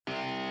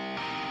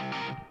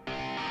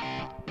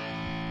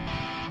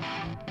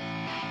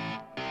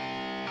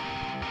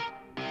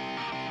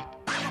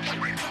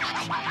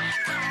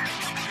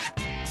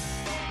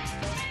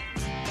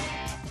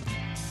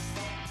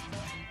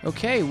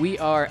Okay, we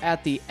are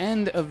at the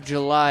end of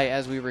July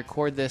as we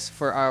record this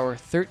for our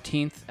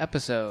 13th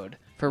episode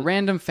for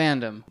Random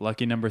Fandom.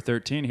 Lucky number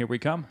 13, here we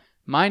come.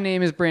 My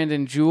name is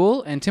Brandon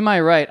Jewell, and to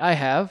my right I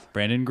have...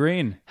 Brandon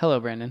Green.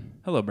 Hello, Brandon.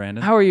 Hello,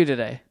 Brandon. How are you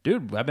today?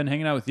 Dude, I've been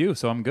hanging out with you,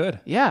 so I'm good.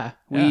 Yeah,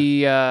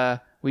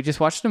 we just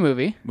watched a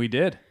movie. We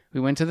did. We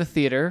went to the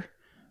theater.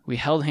 We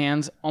held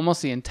hands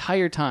almost the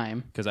entire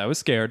time. Because I was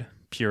scared,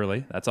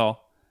 purely. That's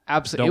all.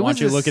 Absolutely. Don't want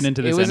you looking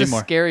into this anymore. It was anymore.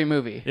 a scary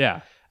movie.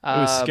 Yeah. It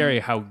was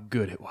scary how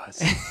good it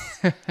was.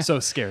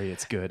 So scary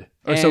it's good.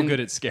 Or so good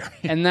it's scary.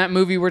 And that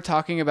movie we're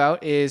talking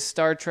about is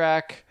Star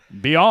Trek...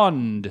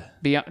 Beyond.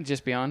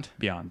 Just Beyond?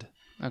 Beyond.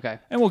 Okay.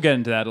 And we'll get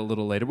into that a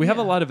little later. We have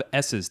a lot of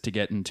S's to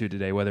get into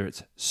today, whether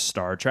it's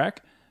Star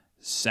Trek,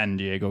 San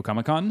Diego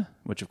Comic-Con,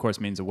 which of course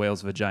means a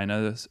whale's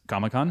vagina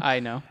Comic-Con. I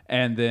know.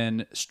 And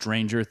then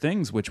Stranger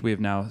Things, which we have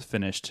now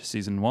finished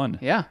season 1.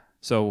 Yeah.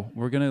 So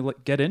we're going to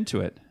get into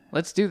it.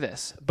 Let's do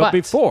this. But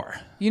before...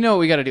 You know what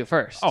we got to do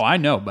first. Oh, I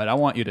know, but I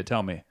want you to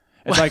tell me.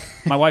 It's like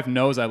my wife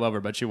knows I love her,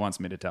 but she wants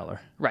me to tell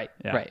her. Right,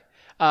 Yeah.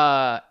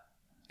 right.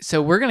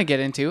 So we're going to get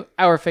into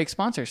our fake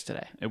sponsors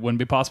today. It wouldn't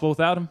be possible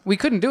without him. We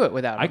couldn't do it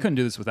without them. I couldn't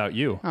do this without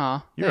you.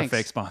 Aw, You're thanks. a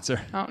fake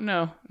sponsor. Oh,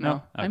 no.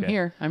 No? I'm Okay.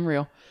 here. I'm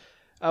real.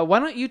 Why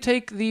don't you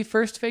take the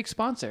first fake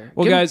sponsor?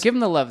 Well, give them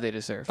the love they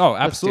deserve. Oh, Let's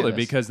do absolutely,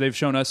 this. because they've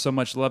shown us so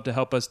much love to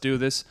help us do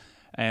this,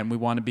 and we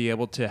want to be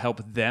able to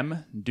help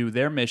them do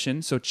their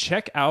mission. So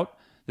check out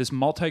this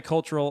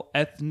multicultural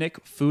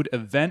ethnic food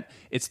event.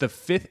 It's the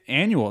 5th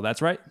annual.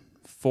 That's right.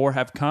 4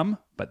 have come,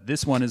 but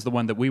this one is the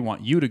one that we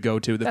want you to go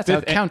to. That's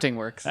how counting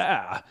works.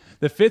 The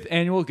 5th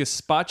annual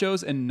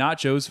Gazpachos and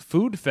Nachos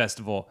Food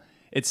Festival.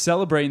 It's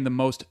celebrating the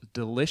most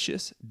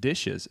delicious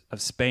dishes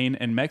of Spain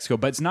and Mexico.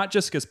 But it's not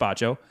just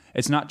gazpacho.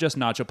 It's not just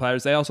nacho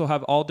platters. They also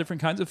have all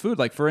different kinds of food.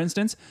 Like, for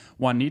instance,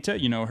 Juanita,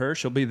 you know her.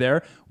 She'll be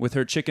there with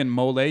her chicken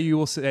mole. You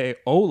will say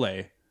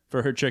ole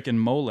for her chicken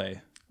mole.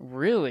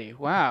 Really?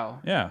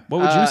 Wow. Yeah.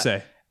 What would you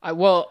say?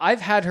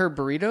 I've had her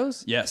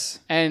burritos. Yes.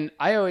 And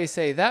I always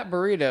say that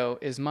burrito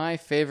is my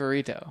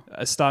favorito.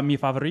 Está mi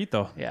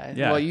favorito. Yeah.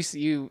 Yeah.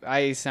 Well,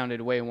 I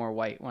sounded way more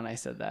white when I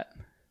said that.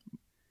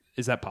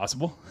 Is that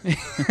possible?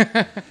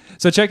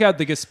 So check out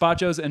the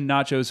Gazpachos and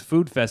Nachos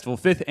Food Festival,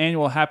 5th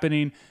annual,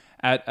 happening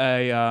at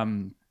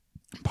a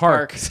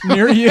park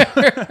near you.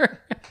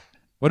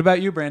 What about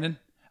you, Brandon?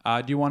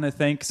 Do you want to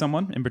thank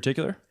someone in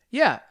particular?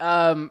 Yeah.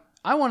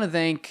 I want to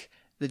thank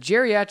the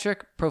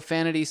Geriatric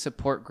Profanity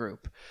Support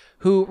Group,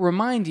 who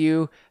remind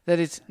you that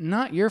it's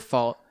not your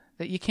fault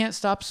that you can't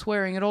stop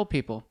swearing at old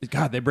people.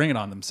 God, they bring it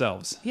on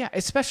themselves. Yeah,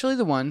 especially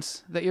the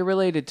ones that you're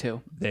related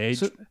to.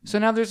 So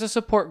now there's a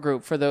support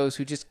group for those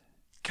who just,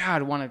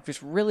 want to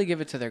just really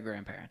give it to their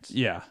grandparents.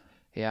 Yeah.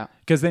 Yeah.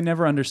 Because they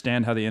never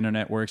understand how the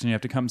internet works, and you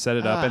have to come set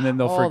it up, and then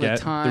they'll all forget the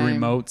the time.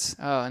 remotes.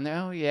 Oh,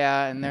 no,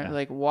 yeah. And they're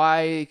like,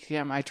 why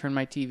can't I turn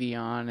my TV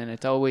on? And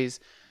it's always...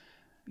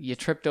 You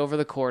tripped over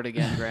the cord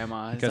again,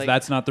 Grandma. Because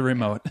that's not the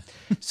remote.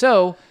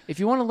 So, if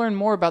you want to learn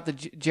more about the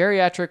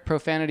Geriatric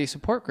Profanity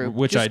Support Group...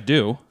 Which I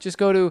do. Just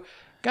go to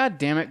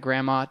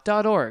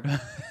goddammitgrandma.org.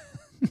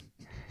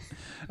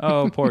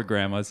 Oh, poor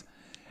grandmas.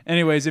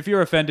 Anyways, if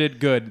you're offended,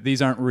 good.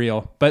 These aren't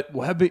real. But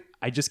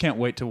I just can't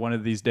wait to one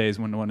of these days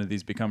when one of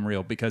these become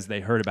real, because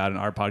they heard about it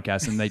in our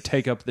podcast and they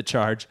take up the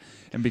charge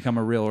and become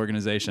a real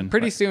organization.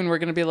 Pretty soon, we're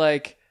going to be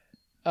like,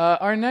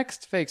 our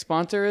next fake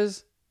sponsor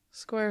is...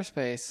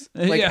 Squarespace.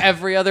 Like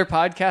every other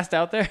podcast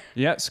out there.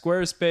 Yeah,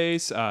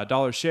 Squarespace,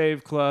 Dollar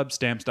Shave Club,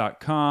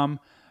 Stamps.com,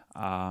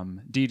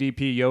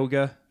 DDP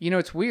Yoga. You know,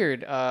 it's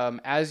weird.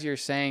 As you're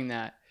saying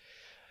that,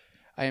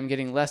 I am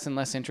getting less and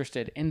less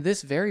interested in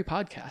this very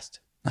podcast.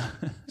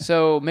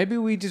 So maybe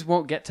we just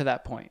won't get to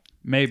that point.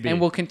 Maybe. And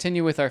we'll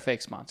continue with our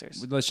fake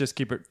sponsors. Let's just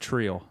keep it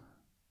trio.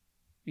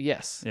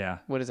 Yes. Yeah.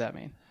 What does that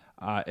mean?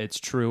 It's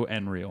true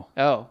and real.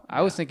 Oh,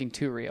 I was thinking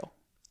too real.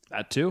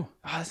 That too.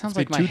 Oh, that sounds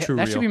Let's like be too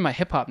that real. should be my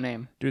hip hop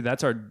name. Dude,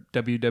 that's our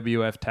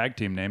WWF tag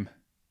team name.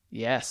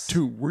 Yes.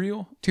 Too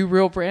real? Two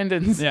real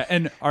Brandons. Yeah,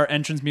 and our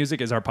entrance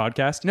music is our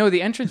podcast. No,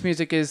 the entrance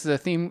music is the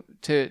theme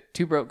to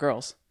Two Broke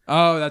Girls.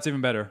 Oh, that's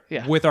even better.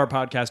 Yeah. With our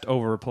podcast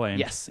overplaying.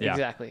 Yes, Yeah.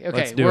 exactly. Let's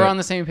Okay, do we're it. on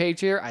the same page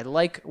here. I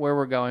like where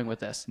we're going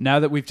with this. Now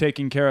that we've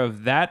taken care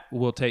of that,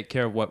 we'll take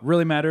care of what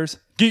really matters.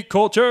 Geek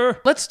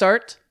culture. Let's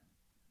start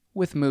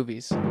with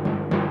movies.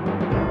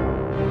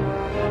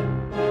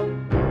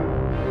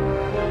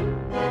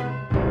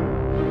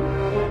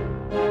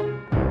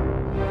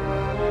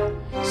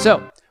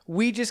 So,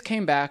 we just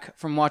came back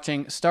from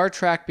watching Star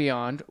Trek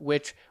Beyond,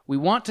 which we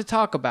want to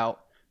talk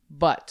about,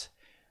 but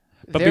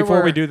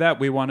Before we do that,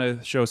 we want to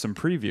show some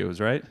previews,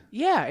 right?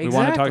 Yeah, exactly. We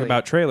want to talk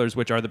about trailers,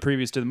 which are the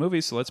previews to the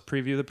movie, so let's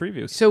preview the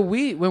previews. So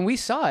when we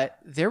saw it,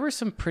 there were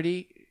some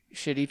pretty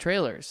shitty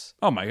trailers.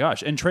 Oh my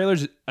gosh. And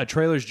a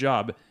trailer's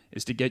job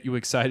is to get you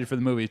excited for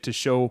the movie, to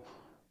show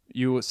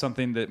you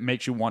something that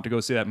makes you want to go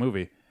see that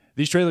movie.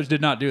 These trailers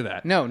did not do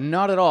that. No,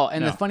 not at all.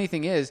 And No. the funny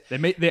thing is, I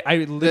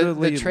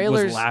literally the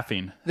trailers, was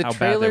laughing the how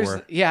trailers, bad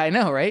they were. Yeah, I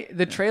know, right?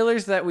 The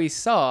trailers that we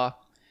saw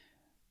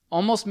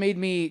almost made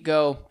me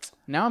go,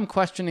 now I'm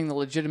questioning the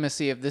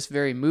legitimacy of this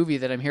very movie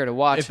that I'm here to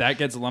watch. If that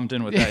gets lumped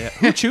in with that, yeah.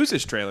 Who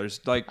chooses trailers?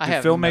 Like, do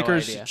have no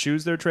filmmakers idea.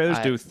 choose their trailers?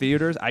 Do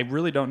theaters? I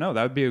really don't know.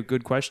 That would be a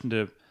good question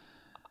to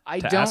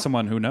ask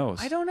someone who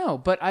knows. I don't know,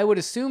 but I would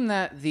assume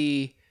that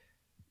they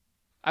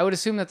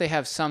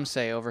have some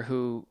say over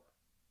who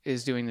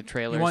is doing the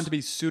trailers. You want it to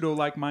be pseudo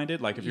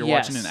like-minded? Like if you're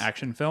Yes. watching an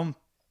action film,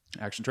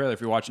 action trailer.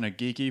 If you're watching a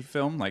geeky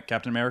film like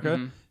Captain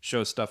America,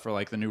 shows stuff for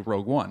like the new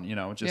Rogue One. You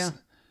know, just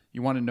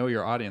you want to know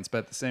your audience, but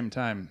at the same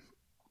time,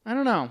 I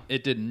don't know.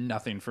 it did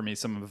nothing for me.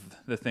 Some of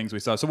the things we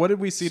saw. So what did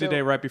we see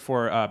today right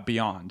before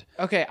Beyond?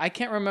 Okay, I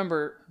can't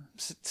remember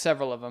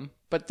several of them,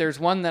 but there's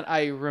one that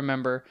I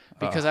remember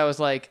because I was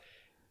like,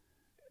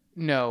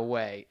 no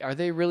way. Are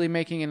they really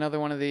making another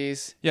one of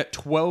these? Yeah,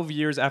 12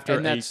 years after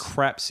And a that's-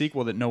 crap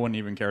sequel that no one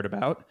even cared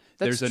about,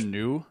 there's a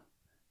new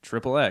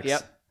Triple X.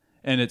 Yep.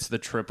 And it's the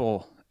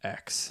Triple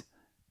X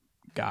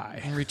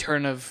guy.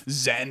 Return of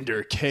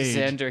Xander Cage.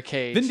 Xander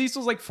Cage. Vin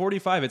Diesel's like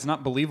 45. It's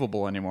not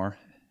believable anymore.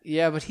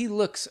 Yeah, but he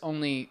looks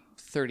only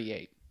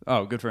 38.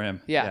 Oh, good for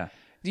him. Yeah.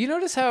 Do you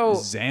notice how...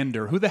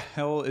 Xander. Who the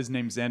hell is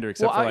named Xander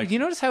except Well, for like... do you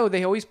notice how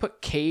they always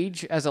put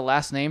Cage as a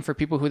last name for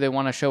people who they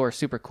want to show are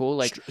super cool?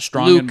 Like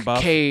strong Luke and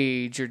buff.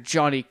 Cage or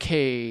Johnny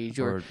Cage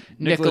or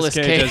Nicolas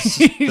Nicolas Cage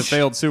Cage. as the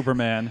failed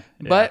Superman.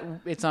 Yeah. But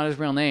it's not his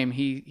real name.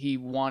 He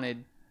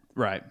wanted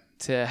right.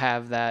 to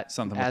have that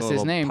Something with as a his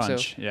little name.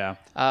 punch. So,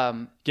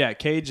 Yeah. Yeah,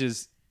 Cage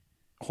is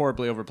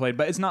horribly overplayed,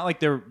 but it's not like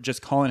they're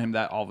just calling him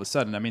that all of a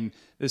sudden. I mean,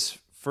 this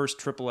first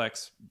Triple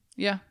X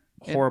yeah.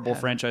 horrible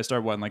franchise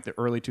started in like the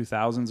early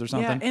 2000s or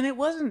something. Yeah, and it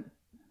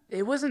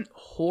wasn't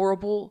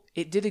horrible.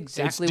 It did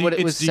exactly what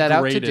it was set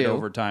out to degraded do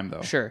over time,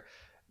 though. Sure.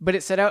 But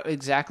it set out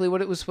exactly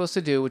what it was supposed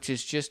to do, which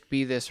is just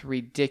be this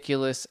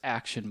ridiculous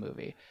action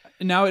movie.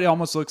 Now it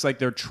almost looks like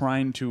they're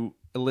trying to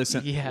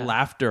elicit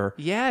laughter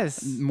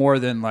Yes. more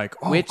than like,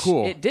 oh, Which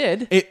cool. it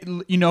did.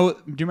 Do you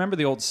remember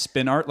the old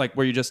spin art, like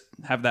where you just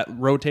have that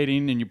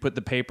rotating and you put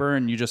the paper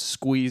and you just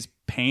squeeze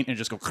paint and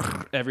just go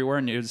everywhere,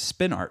 and it was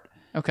spin art.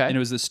 Okay. And it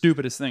was the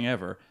stupidest thing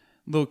ever.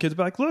 Little kids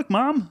be like, "Look,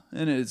 mom,"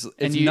 and it's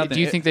nothing. Do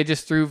you think they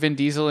just threw Vin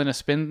Diesel in a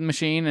spin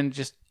machine and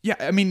just... Yeah,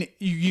 I mean,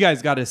 you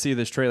guys got to see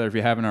this trailer if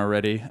you haven't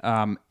already.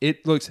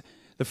 It looks...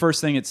 The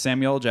first thing, it's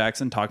Samuel L.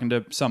 Jackson talking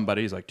to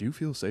somebody. He's like, "Do you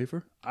feel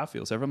safer?" I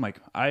feel safer. I'm like,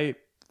 I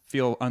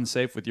feel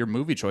unsafe with your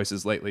movie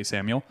choices lately,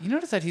 Samuel. You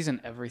notice that he's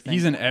in everything?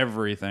 He's in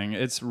everything.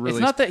 It's really...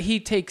 It's not that he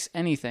takes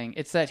anything.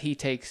 It's that he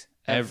takes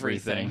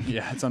everything.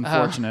 Yeah, it's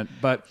unfortunate.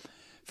 But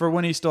for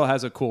when he still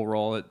has a cool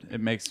role, it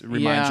reminds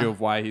you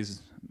of why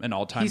he's an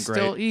all-time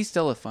great. He's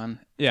still a fun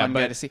guy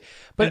to see.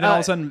 But then all of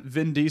a sudden,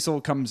 Vin Diesel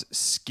comes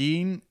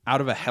skiing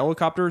out of a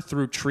helicopter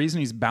through trees, and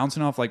he's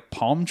bouncing off like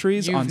palm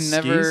trees on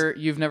skis.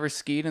 You've never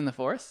skied in the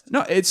forest?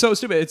 No, it's so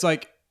stupid. It's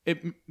like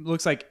it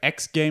looks like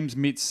X Games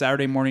meets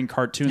Saturday morning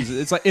cartoons.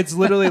 It's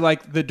literally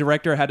like the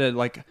director had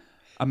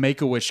a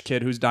Make-A-Wish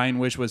kid whose dying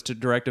wish was to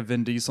direct a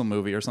Vin Diesel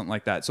movie or something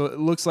like that. So it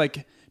looks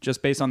like,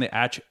 just based on the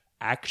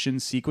action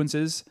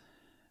sequences,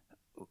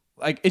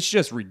 like it's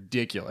just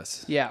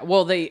ridiculous. Yeah.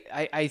 Well,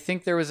 I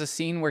think there was a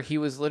scene where he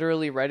was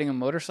literally riding a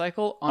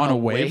motorcycle on a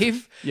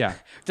wave. Yeah.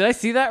 Did I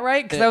see that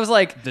right? Because I was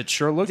like, that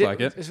sure looked like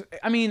it.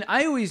 I mean,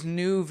 I always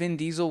knew Vin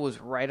Diesel was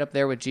right up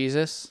there with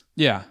Jesus.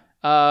 Yeah.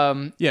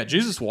 Yeah,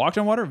 Jesus walked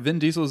on water. Vin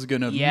Diesel is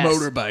gonna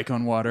motorbike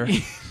on water.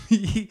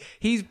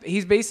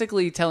 He's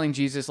basically telling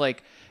Jesus,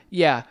 like,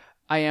 yeah,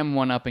 I am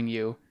one-upping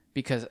you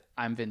because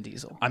I'm Vin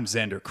Diesel. I'm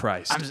Xander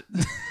Christ.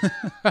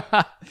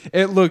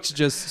 It looks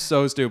just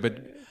so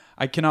stupid.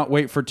 I cannot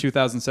wait for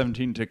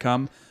 2017 to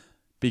come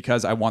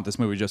because I want this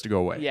movie just to go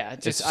away. Yeah,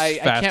 just I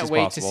can't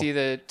wait to see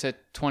the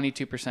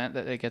 22%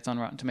 that it gets on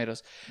Rotten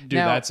Tomatoes. Dude,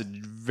 that's a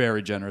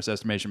very generous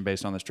estimation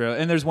based on this trailer.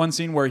 And there's one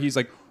scene where he's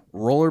like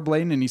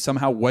rollerblading and he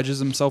somehow wedges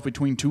himself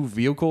between two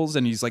vehicles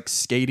and he's like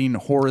skating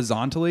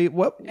horizontally.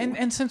 What?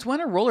 And since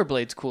when are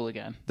rollerblades cool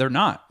again? They're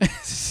not.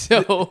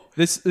 So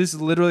this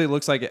literally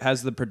looks like it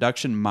has the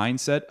production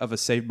mindset of a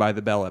Saved by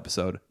the Bell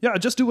episode. Yeah,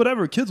 just do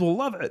whatever. Kids will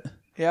love it.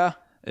 Yeah.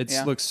 It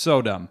looks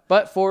so dumb.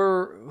 But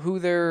for who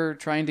they're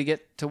trying to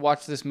get to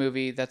watch this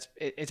movie,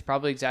 it's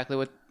probably exactly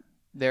what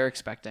they're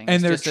expecting.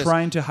 And it's they're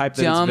trying to hype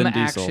that it's Vin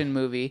Diesel. Action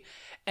movie.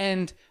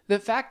 And the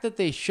fact that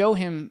they show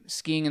him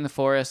skiing in the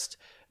forest,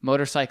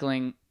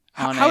 motorcycling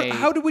on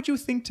how would you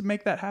think to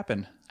make that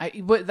happen?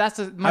 But that's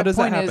my does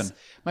point. that happen?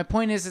 My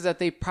point is that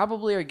they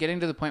probably are getting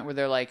to the point where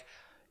they're like,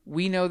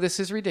 we know this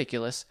is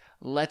ridiculous.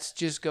 Let's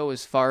just go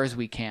as far as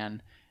we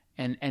can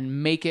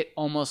and make it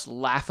almost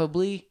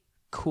laughably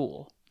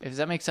cool. Does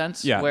that make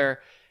sense? Yeah. Where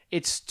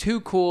it's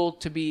too cool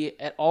to be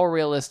at all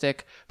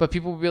realistic, but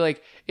people will be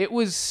like, it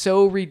was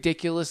so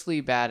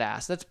ridiculously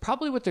badass. That's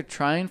probably what they're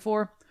trying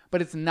for,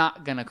 but it's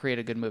not going to create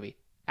a good movie.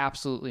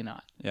 Absolutely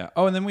not. Yeah.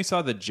 Oh, and then we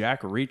saw the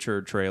Jack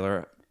Reacher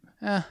trailer.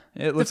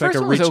 It looks the like first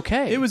a one reach. was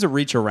okay. It was a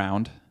reach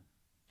around.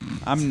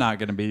 I'm not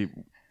going to be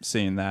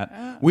seeing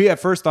that. We at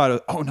first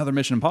thought, another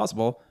Mission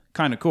Impossible,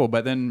 kind of cool,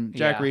 but then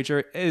Jack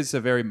Reacher is a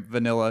very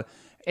vanilla.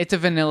 It's a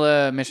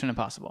vanilla Mission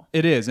Impossible.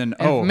 It is, and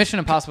Mission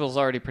Impossible is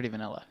already pretty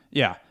vanilla.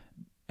 Yeah.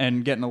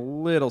 and getting a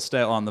little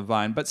stale on the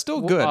vine, but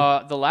still good.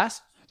 The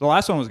last The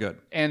last one was good.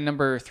 and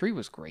number 3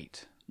 was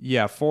great.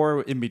 Yeah,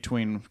 4 in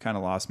between kind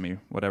of lost me.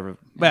 Whatever.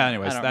 But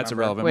anyways, don't that's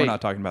remember. irrelevant. Wait. We're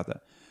not talking about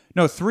that.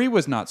 No, 3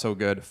 was not so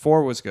good.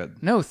 4 was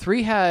good. No,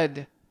 3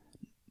 had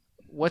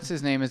what's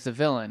his name as the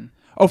villain.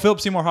 Oh, Philip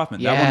Seymour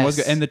Hoffman. That one was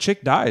Yes. good. And the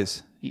chick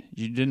dies. You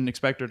didn't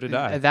expect her to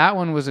die. That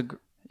one was a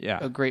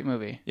Yeah. great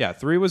movie. Yeah,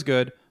 3 was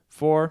good.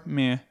 4,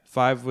 meh.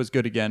 5 was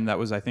good again. That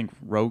was, I think,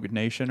 Rogue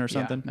Nation or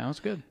something. Yeah, that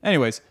was good.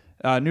 Anyways,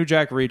 new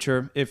Jack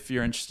Reacher. If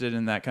you're interested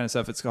in that kind of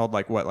stuff, it's called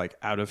like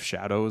Out of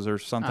Shadows or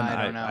something.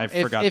 I don't know. I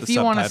forgot if the you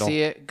subtitle. want to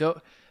see it,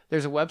 go.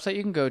 There's a website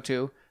you can go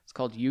to. It's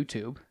called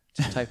YouTube.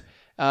 Just type.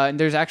 And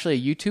there's actually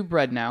a YouTube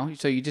Red now,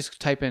 so you just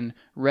type in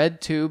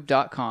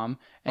redtube.com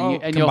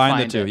and, and you'll combine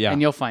find the two, it. yeah. And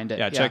you'll find it.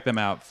 Yeah, check them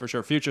out for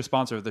sure. Future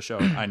sponsor of the show.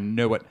 I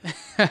know it.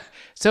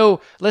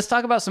 So let's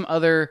talk about some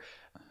other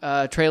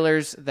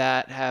trailers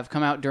that have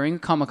come out during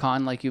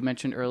Comic-Con, like you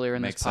mentioned earlier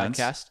in Makes this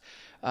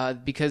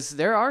podcast, because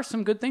there are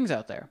some good things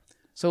out there.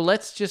 So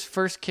let's just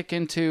first kick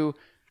into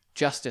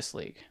Justice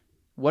League.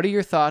 What are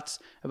your thoughts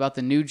about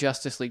the new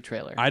Justice League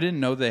trailer? I didn't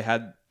know they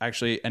had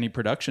actually any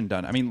production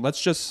done. I mean,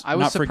 let's just I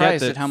was not forget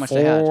surprised that at how much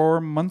they had. 4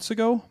 months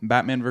ago,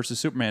 Batman vs.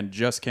 Superman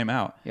just came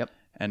out. Yep.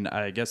 And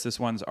I guess this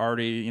one's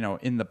already,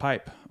 in the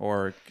pipe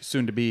or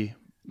soon to be.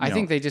 I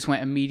think they just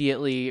went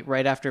immediately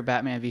right after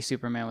Batman v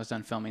Superman was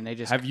done filming. They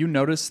just Have you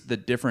noticed the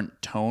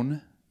different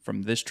tone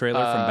from this trailer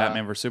from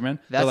Batman vs. Superman?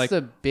 They're that's like,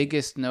 the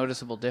biggest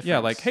noticeable difference. yeah,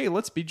 like, hey,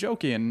 let's be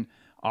jokey. And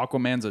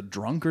Aquaman's a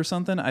drunk or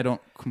something. I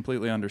don't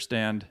completely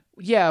understand.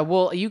 Yeah,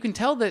 well, you can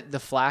tell that the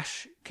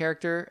Flash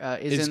character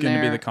is It's in gonna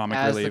be there the comic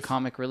as relief. the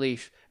comic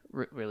relief.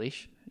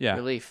 Yeah.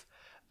 Relief.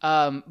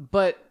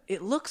 But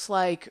it looks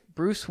like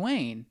Bruce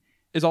Wayne.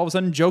 Is all of a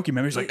sudden jokey.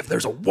 Remember, he's like, if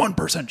there's a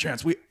 1%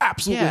 chance, we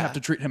absolutely Yeah. have to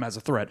treat him as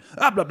a threat.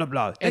 Blah, blah, blah,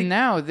 blah. And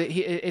now that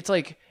it's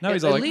like, Now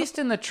he's at all like, least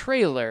in the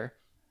trailer,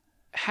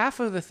 half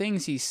of the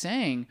things he's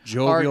saying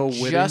Jovial, are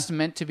witty. just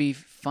meant to be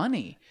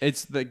funny.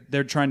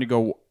 They're trying to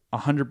go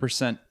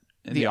 100%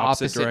 in the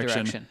opposite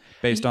direction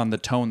based on the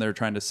tone they're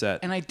trying to set.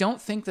 And I don't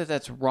think that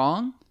that's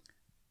wrong.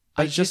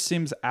 But it just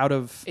seems out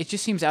of... It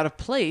just seems out of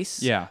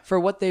place Yeah. for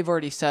what they've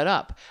already set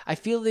up. I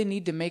feel they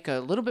need to make a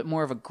little bit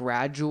more of a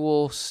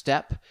gradual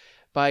step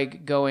by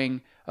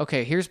going,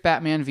 okay, here's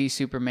Batman v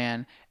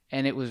Superman,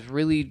 and it was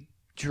really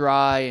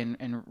dry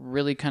and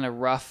really kind of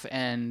rough,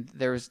 and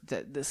there was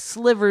the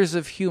slivers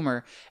of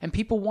humor, and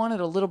people wanted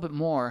a little bit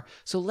more,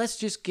 so let's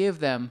just give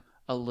them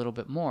a little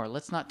bit more.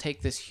 Let's not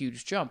take this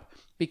huge jump.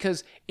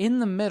 Because in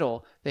the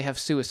middle, they have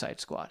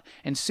Suicide Squad.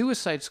 And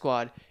Suicide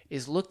Squad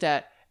is looked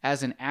at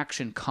as an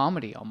action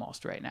comedy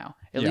almost right now,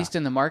 at least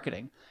in the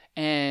marketing.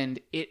 And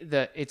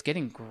it's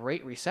getting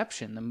great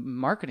reception. The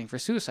marketing for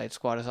Suicide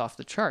Squad is off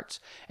the charts.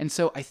 And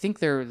so I think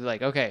they're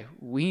like, okay,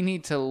 we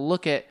need to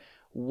look at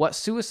what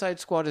Suicide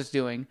Squad is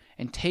doing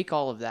and take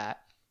all of that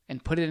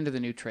and put it into the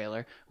new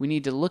trailer. We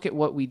need to look at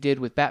what we did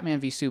with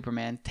Batman v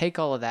Superman, take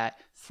all of that,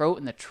 throw it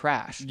in the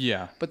trash.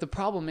 Yeah. But the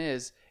problem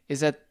is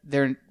that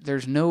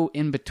there's no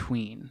in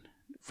between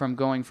from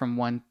going from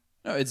one.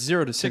 No, it's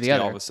 0 to 60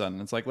 other. all of a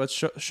sudden. It's like, let's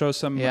show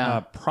some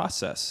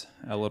process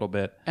a little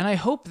bit. And I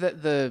hope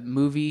that the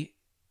movie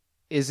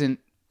isn't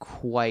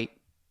quite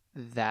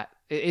that.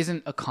 It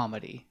isn't a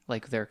comedy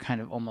like they're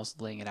kind of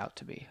almost laying it out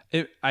to be.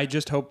 I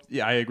just hope,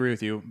 I agree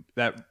with you,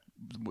 that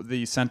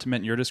the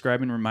sentiment you're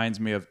describing reminds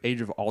me of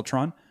Age of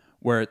Ultron,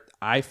 where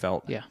I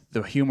felt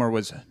the humor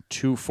was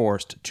too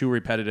forced, too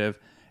repetitive.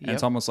 And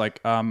it's almost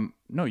like,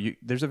 no,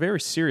 there's a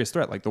very serious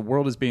threat. Like the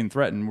world is being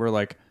threatened. We're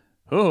like,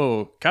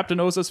 oh, Captain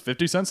owes us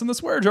 50 cents in the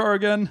swear jar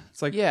again.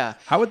 It's like,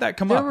 how would that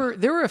come up?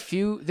 There were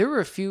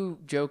a few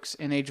jokes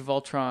in Age of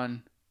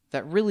Ultron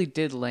that really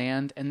did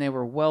land and they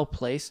were well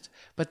placed.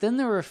 But then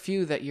there were a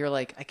few that you're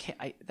like,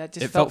 that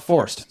just felt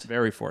forced.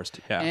 Very forced.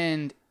 Yeah.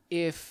 And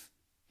if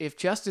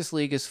Justice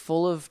League is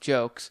full of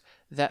jokes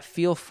that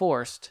feel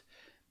forced,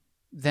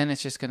 then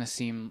it's just going to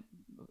seem...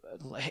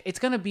 It's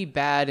going to be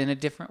bad in a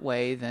different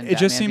way than it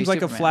just Batman seems v like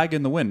Superman. a flag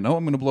in the wind. No,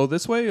 I'm going to blow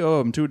this way.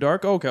 Oh, I'm too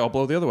dark. Okay, I'll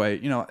blow the other way.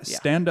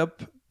 Stand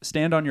up,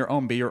 stand on your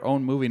own, be your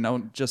own movie.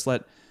 Don't just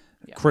let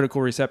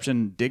critical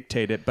reception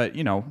dictate it, but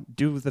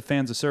do the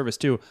fans a service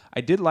too.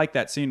 I did like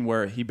that scene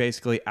where he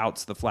basically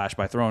outs the Flash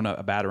by throwing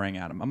a batarang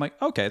at him. I'm like,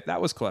 okay,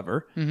 that was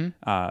clever.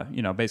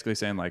 Mm-hmm. Basically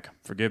saying like,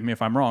 forgive me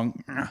if I'm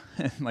wrong,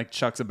 and like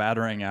chucks a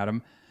batarang at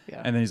him.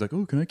 Yeah. And then he's like,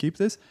 oh, can I keep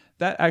this?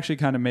 That actually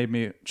kind of made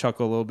me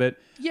chuckle a little bit.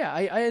 Yeah,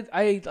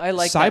 I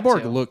like Cyborg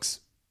that too. looks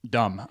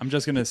dumb. I'm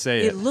just going to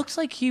say It looks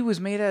like he was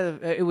made out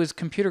of... It was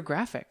computer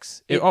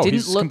graphics.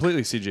 He's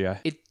completely CGI.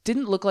 It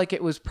didn't look like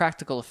it was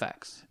practical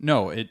effects.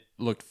 No, it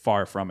looked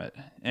far from it.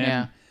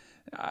 And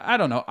I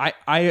don't know.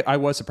 I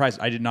was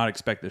surprised. I did not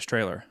expect this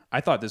trailer.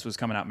 I thought this was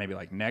coming out maybe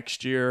like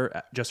next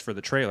year just for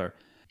the trailer.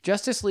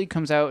 Justice League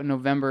comes out in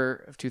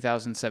November of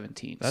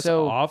 2017. That's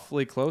so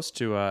awfully close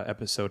to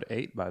episode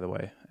 8, by the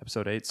way.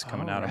 Episode 8's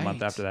coming out a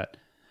month right. after that.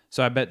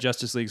 So I bet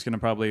Justice League's going to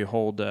probably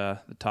hold the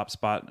top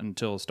spot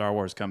until Star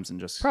Wars comes and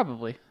just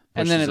probably,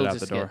 and then pushes it'll it out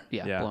just the door.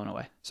 get blown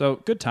away. So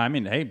good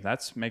timing. Hey,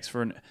 that makes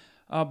for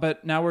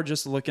But now we're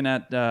just looking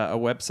at a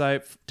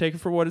website. Take it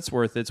for what it's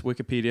worth. It's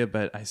Wikipedia,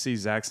 but I see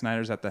Zack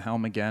Snyder's at the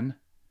helm again.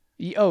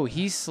 Oh,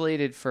 he's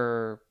slated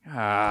for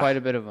quite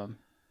a bit of them.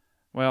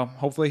 Well,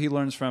 hopefully he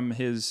learns from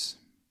his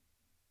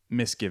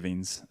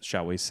misgivings,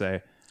 shall we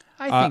say.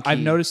 I've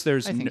noticed I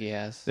think he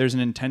has. there's an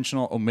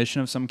intentional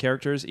omission of some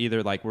characters.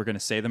 Either like we're going to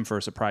say them for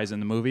a surprise in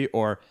the movie,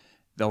 or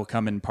they'll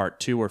come in part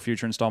 2 or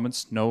future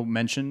installments. No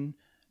mention,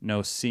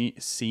 no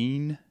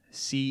seeing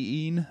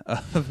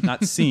of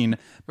not seen,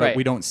 but Right.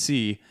 we don't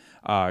see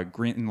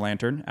Green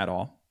Lantern at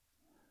all,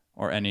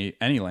 or any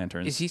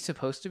lanterns. Is he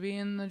supposed to be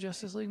in the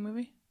Justice League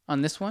movie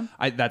on this one?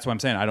 That's what I'm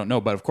saying. I don't know,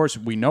 but of course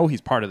we know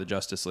he's part of the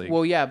Justice League.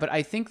 Well, yeah, but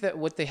I think that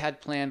what they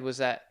had planned was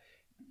that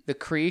the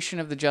creation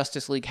of the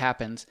Justice League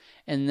happens,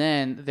 and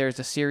then there's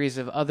a series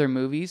of other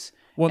movies.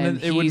 Well, and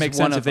then it would he's make one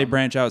sense of if they them.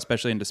 branch out,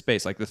 especially into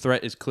space. Like the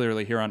threat is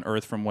clearly here on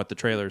Earth from what the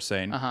trailer is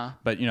saying.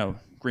 But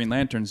Green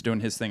Lantern's doing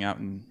his thing out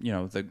in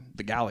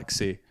the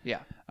galaxy.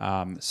 Yeah.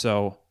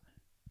 So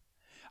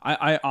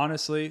I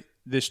honestly,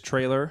 this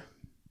trailer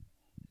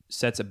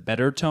sets a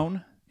better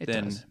tone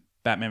than does.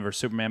 Batman vs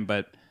Superman,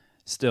 but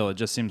still, it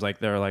just seems like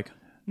they're like,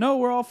 no,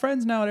 we're all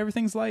friends now, and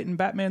everything's light, and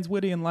Batman's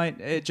witty and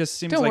light. It just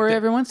seems Don't like worry,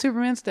 everyone.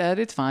 Superman's dead.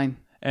 It's fine.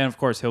 and of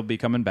course he'll be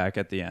coming back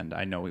at the end.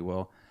 I know he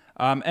will.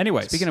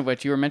 Anyways, Speaking of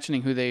which, you were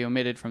mentioning who they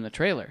omitted from the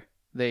trailer.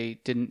 They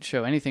didn't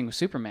show anything with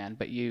Superman,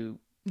 but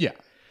yeah.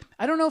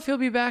 I don't know if he'll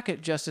be back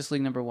at Justice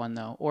League #1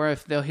 though, or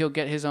if he'll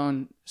get his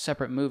own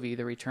separate movie,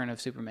 The Return of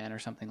Superman, or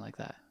something like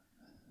that.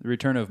 The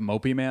Return of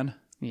Mopey Man.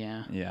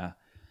 Yeah. Yeah.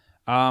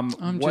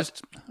 I'm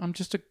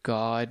just a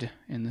god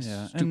in this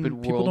stupid and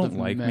world people don't of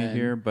like men. me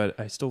here, but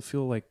I still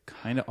feel like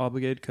kind of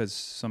obligated because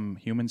some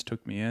humans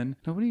took me in.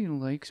 Nobody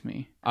likes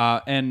me.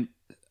 And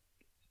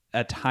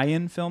a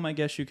tie-in film, I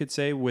guess you could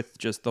say, with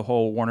just the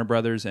whole Warner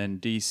Brothers and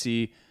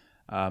DC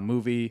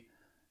movie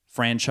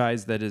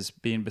franchise that is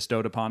being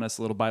bestowed upon us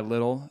little by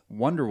little.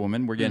 Wonder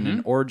Woman, we're getting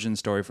an origin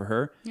story for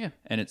her. Yeah.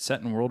 And it's set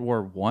in World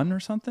War I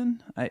or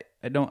something? I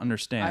don't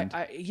understand.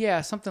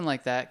 Yeah, something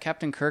like that.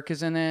 Captain Kirk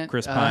is in it.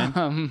 Chris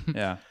Pine.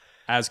 Yeah.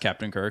 As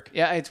Captain Kirk.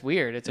 Yeah, it's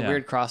weird. It's a Yeah.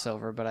 weird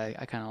crossover, but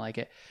I kind of like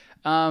it.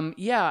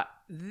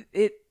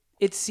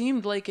 It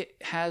seemed like it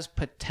has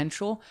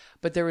potential,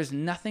 but there was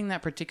nothing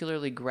that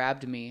particularly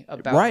grabbed me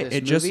about Right. this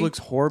It movie. just looks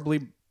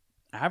horribly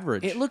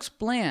average. It looks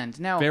bland.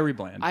 Now, very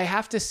bland. I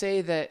have to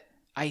say that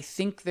I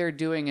think they're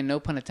doing, and no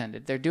pun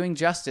intended, they're doing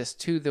justice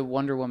to the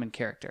Wonder Woman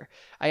character.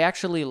 I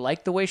actually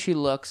like the way she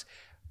looks.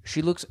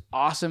 She looks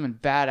awesome and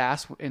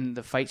badass in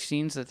the fight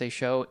scenes that they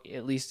show,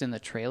 at least in the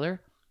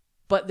trailer.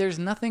 But there's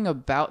nothing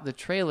about the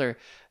trailer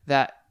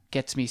that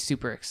gets me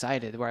super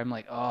excited, where I'm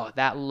like, oh,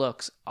 that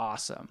looks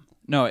awesome.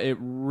 No, it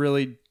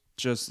really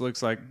just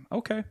looks like,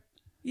 okay,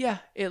 Yeah,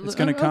 it's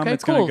going to come, okay,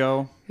 it's going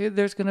cool. to go.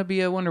 There's going to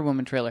be a Wonder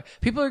Woman trailer.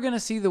 People are going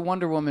to see the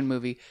Wonder Woman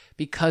movie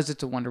because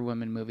it's a Wonder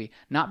Woman movie,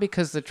 not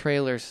because the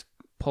trailer's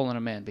pulling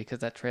them in, because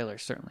that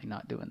trailer's certainly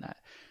not doing that.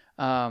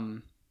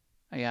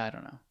 Yeah, I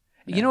don't know.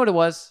 Yeah. You know what it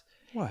was?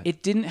 What?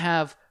 It didn't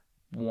have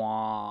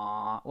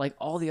wah like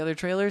all the other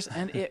trailers,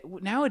 and it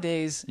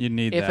nowadays You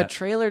need if that. a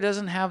trailer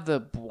doesn't have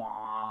the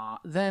wah,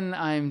 then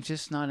I'm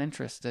just not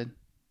interested.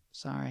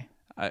 Sorry.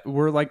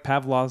 We're like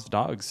Pavlov's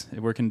dogs.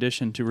 We're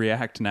conditioned to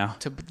react now.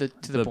 To the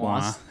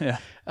blahs.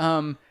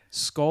 Yeah.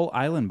 Skull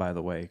Island, by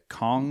the way.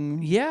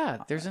 Kong.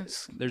 Yeah,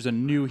 there's There's a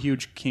new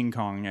huge King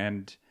Kong,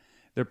 and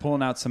they're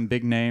pulling out some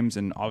big names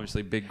and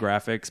obviously big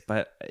graphics,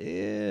 but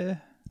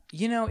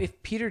You know,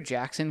 if Peter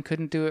Jackson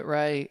couldn't do it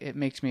right, it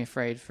makes me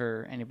afraid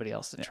for anybody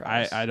else to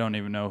try. I don't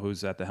even know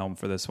who's at the helm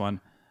for this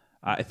one.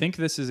 I think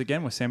this is,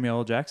 again, with Samuel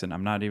L. Jackson.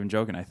 I'm not even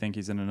joking. I think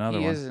he's in another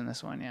He one. is in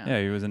this one, yeah.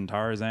 Yeah, he was in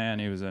Tarzan.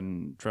 He was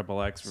in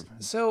Triple X.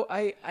 So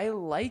I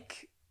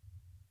like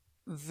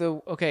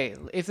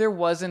if there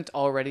wasn't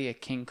already a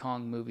King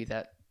Kong movie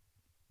that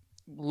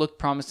looked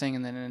promising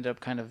and then ended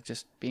up kind of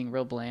just being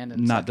real bland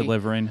and Not sucky.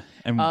 delivering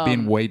and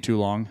being way too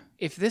long.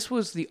 If this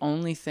was the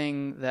only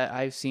thing that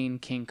I've seen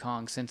King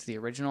Kong since the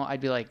original,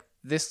 I'd be like,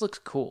 this looks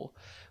cool.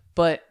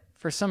 But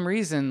for some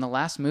reason, the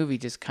last movie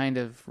just kind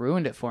of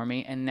ruined it for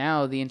me, and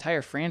now the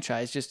entire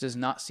franchise just does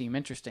not seem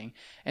interesting.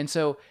 And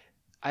so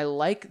I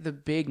like the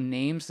big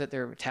names that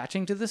they're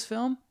attaching to this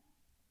film,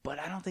 but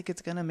I don't think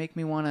it's going to make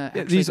me want to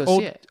actually These go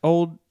old see it.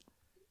 old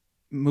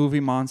movie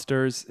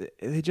monsters,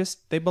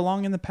 they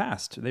belong in the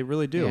past. They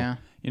really do. Yeah.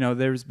 You know,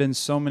 there's been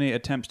so many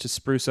attempts to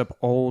spruce up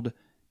old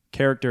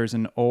characters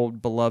and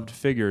old beloved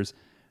figures.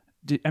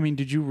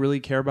 Did you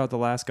really care about the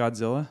last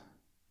Godzilla?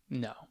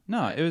 No.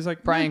 No, it was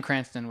like Bryan meh.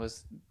 Cranston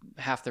was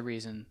half the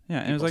reason Yeah,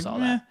 and it was people like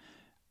saw meh. that.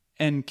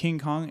 And King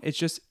Kong,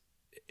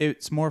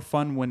 it's more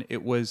fun when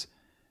it was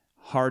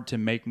hard to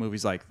make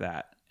movies like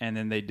that. And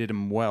then they did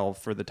them well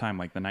for the time,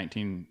 like the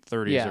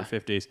 1930s Yeah. or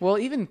 50s. Well,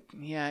 even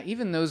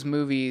those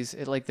movies,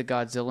 like the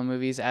Godzilla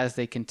movies, as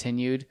they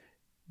continued,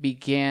 they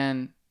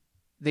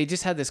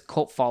just had this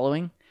cult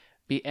following,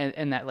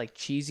 and that like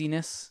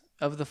cheesiness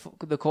of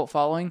the cult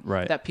following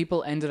Right. that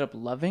people ended up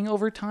loving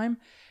over time.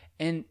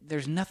 And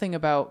there's nothing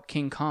about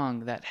King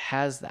Kong that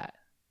has that.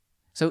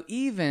 So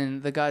even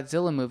the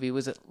Godzilla movie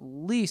was at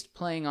least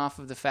playing off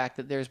of the fact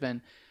that there's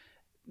been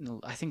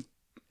I think,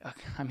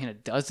 a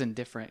dozen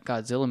different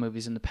Godzilla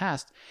movies in the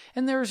past,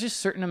 and there was just a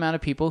certain amount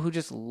of people who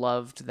just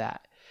loved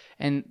that.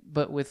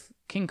 But with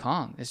King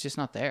Kong, it's just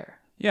not there.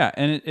 Yeah,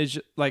 and it's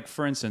just, like,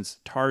 for instance,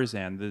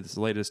 Tarzan, this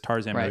latest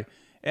Tarzan movie,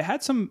 it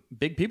had some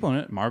big people in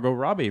it. Margot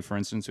Robbie, for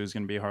instance, who's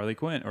going to be Harley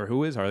Quinn, or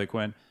who is Harley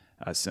Quinn.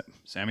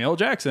 Samuel L.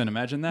 Jackson,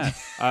 imagine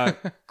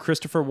that.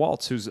 Christopher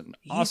Waltz, who's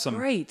awesome. He's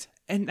great.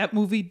 And that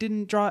movie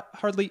didn't draw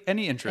hardly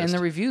any interest. And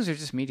the reviews are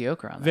just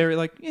mediocre on that. Very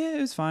like, yeah,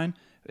 it was fine.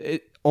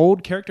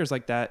 Old characters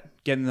like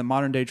that getting the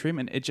modern day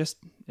treatment,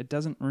 it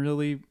doesn't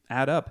really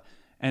add up.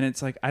 And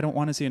it's like, I don't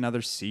want to see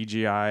another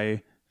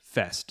CGI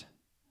fest.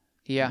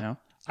 Yeah. You know?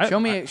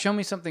 Show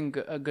me something,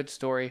 a good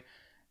story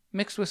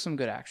mixed with some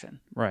good action.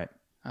 Right.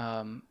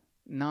 One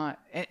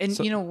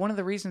of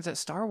the reasons that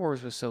Star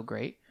Wars was so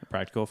great,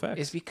 practical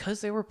effects, is because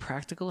they were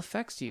practical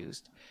effects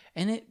used,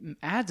 and it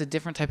adds a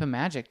different type of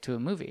magic to a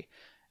movie.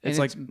 It's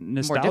like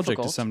nostalgic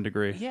to some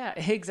degree. Yeah,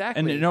 exactly.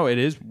 And it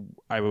is.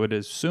 I would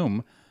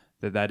assume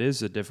that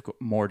is a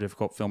more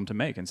difficult film to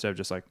make instead of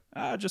just like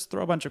just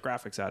throw a bunch of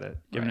graphics at it,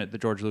 giving it the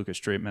George Lucas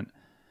treatment.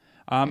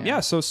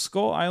 So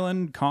Skull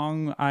Island,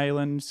 Kong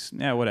Island,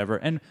 whatever.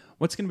 And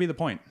what's going to be the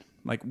point?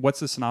 Like, what's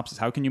the synopsis?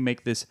 How can you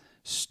make this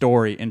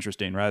story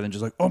interesting rather than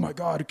just like, oh my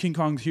God, King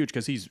Kong's huge,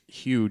 because he's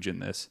huge in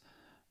this.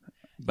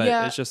 But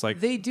it's just like,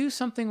 they do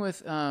something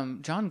with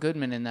John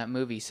Goodman in that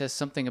movie says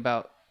something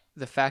about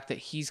the fact that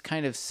he's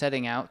kind of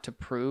setting out to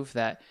prove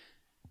that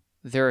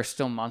there are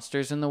still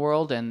monsters in the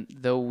world, and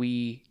though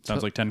we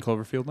sounds like 10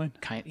 Cloverfield Lane.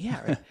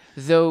 Right.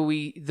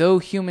 though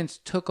humans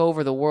took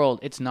over the world,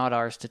 it's not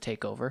ours to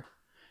take over.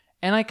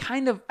 And I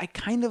kind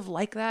of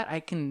like that.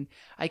 I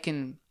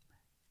can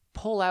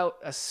pull out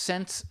a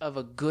sense of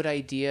a good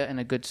idea and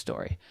a good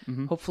story.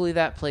 Mm-hmm. Hopefully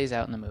that plays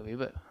out in the movie,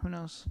 but who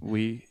knows?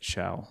 We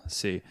shall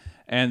see.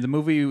 And the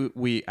movie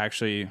we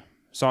actually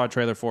saw a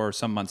trailer for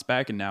some months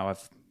back, and now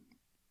I've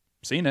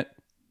seen it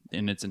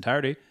in its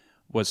entirety,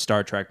 was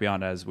Star Trek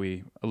Beyond, as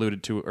we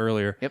alluded to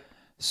earlier. Yep.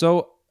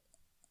 So,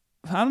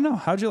 I don't know.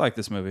 How'd you like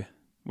this movie?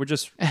 We're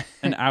just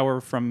an hour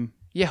from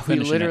we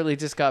literally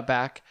just got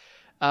back.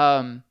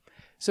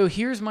 So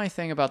here's my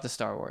thing about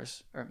Star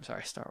Wars.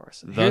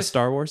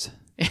 Star Wars?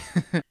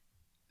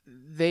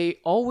 They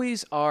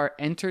always are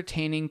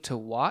entertaining to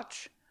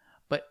watch,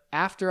 but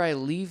after I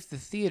leave the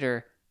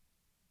theater,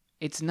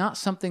 it's not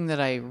something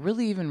that I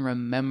really even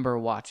remember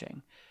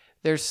watching.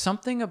 There's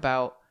something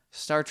about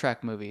Star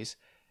Trek movies,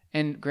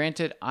 and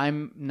granted,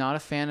 I'm not a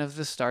fan of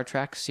the Star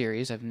Trek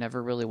series. I've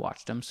never really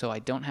watched them, so I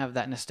don't have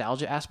that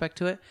nostalgia aspect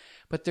to it,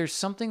 but there's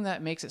something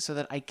that makes it so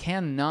that I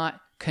cannot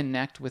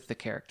connect with the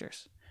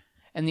characters.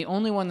 And the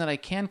only one that I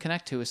can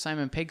connect to is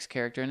Simon Pegg's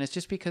character, and it's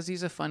just because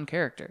he's a fun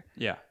character.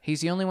 Yeah. He's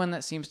the only one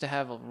that seems to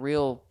have a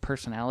real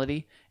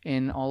personality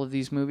in all of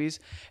these movies.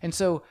 And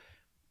so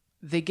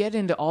they get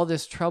into all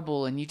this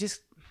trouble, and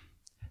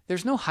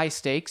there's no high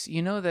stakes.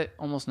 You know that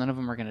almost none of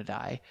them are going to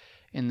die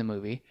in the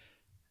movie.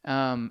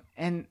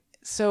 And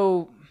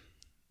so,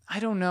 I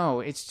don't know.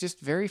 It's just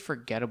very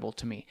forgettable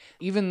to me.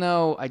 Even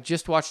though I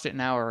just watched it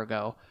an hour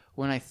ago,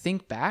 when I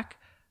think back,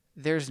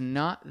 there's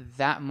not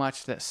that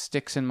much that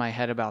sticks in my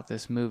head about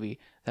this movie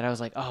that I was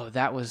like, oh,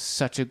 that was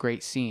such a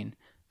great scene.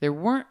 There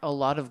weren't a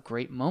lot of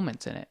great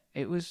moments in it.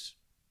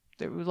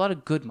 There were a lot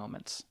of good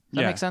moments. Does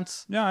that make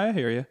sense? Yeah, I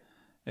hear you.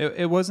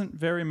 It wasn't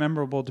very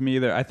memorable to me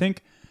either. I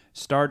think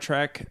Star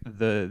Trek,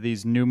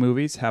 these new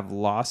movies have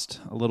lost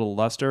a little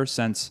luster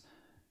since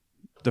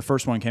the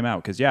first one came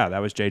out. Because, that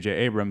was J.J.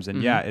 Abrams.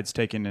 And, it's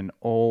taken an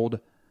old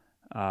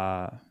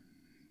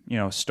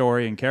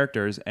story and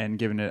characters and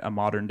giving it a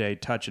modern day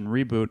touch and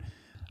reboot.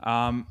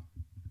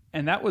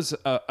 And that was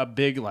a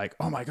big, like,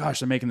 oh my gosh,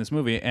 they're making this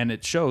movie. And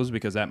it shows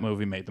because that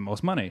movie made the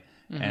most money.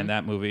 Mm-hmm. And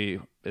that movie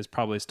is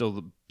probably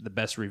still the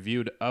best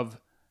reviewed of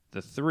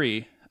the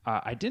three.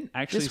 I didn't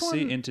actually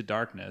see Into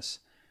Darkness.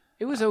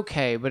 It was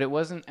okay, but it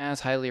wasn't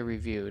as highly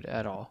reviewed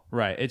at all.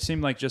 Right. It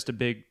seemed like just a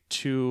big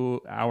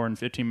 2 hour and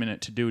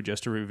 15-minute to-do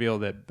just to reveal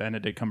that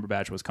Benedict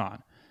Cumberbatch was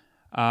Khan.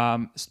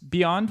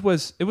 Beyond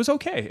was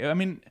okay. I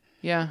mean,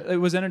 it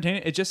was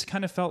entertaining. It just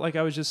kind of felt like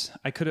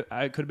I could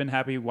have been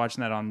happy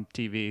watching that on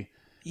TV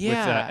with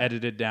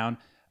edited down.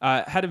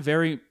 Had a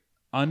very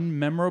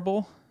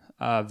unmemorable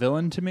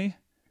villain to me.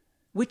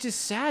 Which is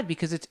sad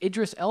because it's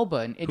Idris Elba,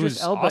 and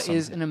Idris Elba awesome.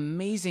 is an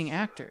amazing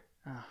actor.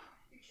 Oh.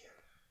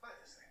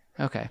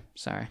 Okay,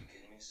 sorry.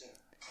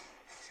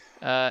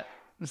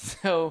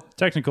 So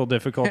technical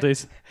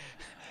difficulties.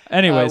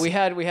 Anyways, we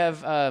have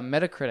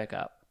Metacritic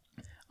up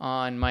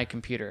on my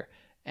computer,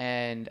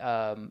 and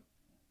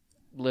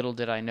little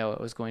did I know it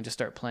was going to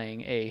start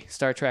playing a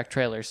Star Trek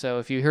trailer. So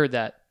if you heard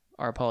that,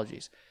 our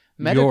apologies.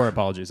 Your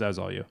apologies. That was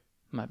all you.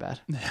 My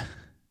bad.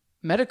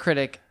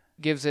 Metacritic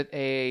gives it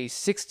a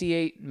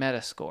 68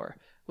 Metascore,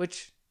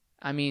 which,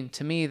 I mean,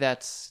 to me,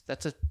 that's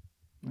a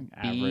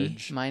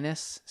average. B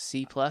minus,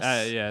 C plus.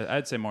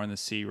 I'd say more in the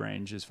C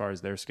range as far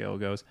as their scale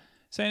goes.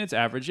 Saying it's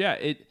average,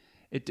 it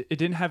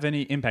didn't have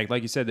any impact.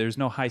 Like you said, there's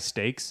no high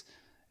stakes.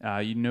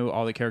 You knew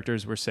all the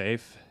characters were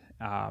safe.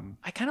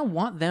 I kind of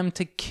want them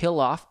to kill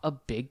off a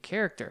big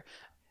character.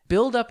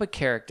 Build up a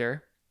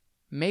character,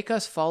 make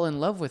us fall in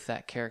love with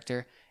that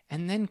character,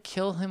 and then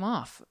kill him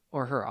off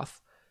or her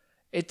off.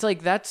 It's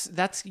like that's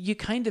you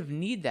kind of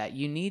need that.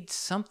 You need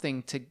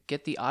something to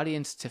get the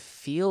audience to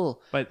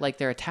feel like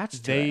they're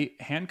attached to it. They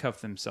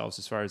handcuff themselves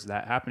as far as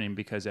that happening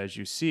because, as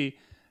you see,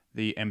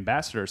 the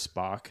Ambassador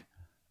Spock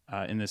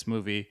in this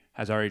movie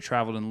has already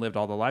traveled and lived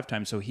all the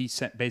lifetime. So he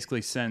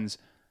basically sends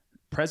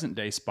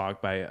present-day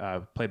Spock,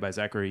 played by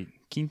Zachary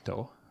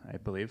Quinto, I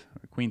believe.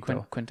 Or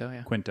Quinto,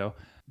 yeah. Quinto.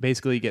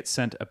 Basically gets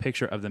sent a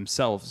picture of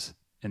themselves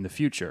in the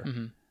future.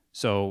 Mm-hmm.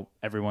 So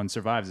everyone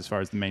survives as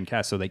far as the main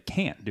cast, so they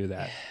can't do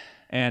that.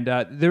 And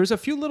there's a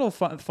few little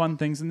fun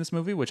things in this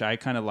movie, which I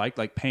kind of liked,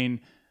 like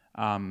paying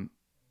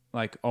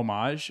like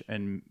homage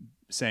and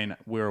saying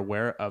we're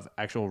aware of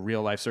actual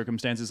real life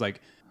circumstances.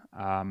 Like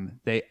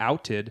they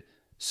outed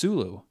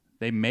Sulu.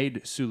 They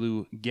made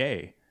Sulu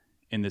gay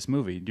in this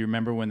movie. Do you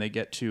remember when they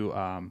get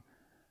to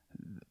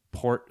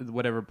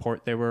whatever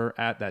port they were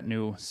at, that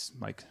new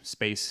like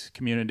space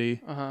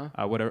community,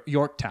 whatever,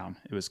 Yorktown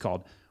it was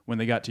called. When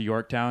they got to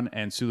Yorktown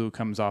and Sulu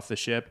comes off the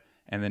ship,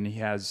 and then he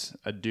has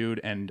a dude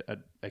and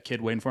a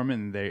kid waiting for him,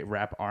 and they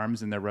wrap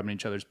arms and they're rubbing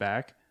each other's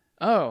back.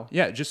 Oh.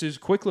 Yeah, just this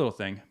quick little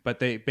thing. But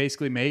they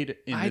basically made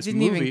in I this didn't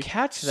movie even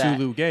catch that.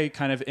 Sulu gay,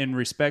 kind of in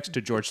respects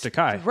to George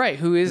Takei. Right,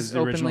 who is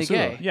the original openly Sulu.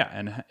 gay. Yeah,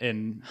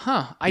 and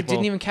I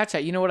didn't even catch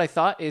that. You know what I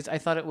thought is? I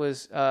thought it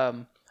was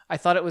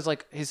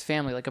like his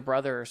family, like a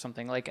brother or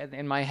something. Like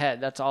in my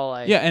head, that's all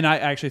I. Yeah, and I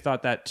actually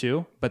thought that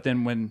too. But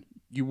then when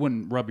you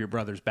wouldn't rub your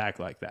brother's back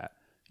like that,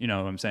 you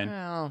know what I'm saying?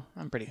 Well,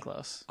 I'm pretty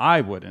close.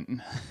 I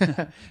wouldn't.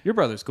 Your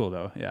brother's cool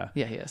though. Yeah.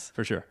 Yeah, he is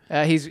For sure.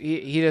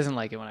 He doesn't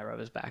like it when I rub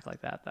his back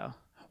like that though.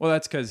 Well,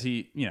 that's because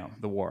the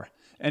war.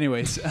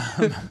 Anyways,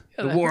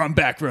 the war on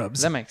back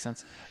rubs. That makes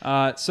sense.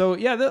 So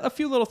yeah, a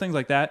few little things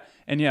like that,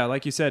 and yeah,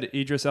 like you said,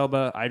 Idris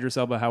Elba,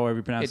 however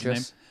you pronounce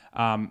his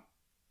name,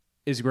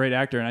 is a great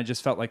actor, and I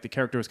just felt like the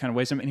character was kind of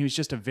wasted, and he was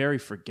just a very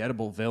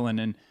forgettable villain.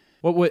 And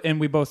and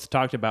we both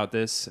talked about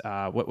this.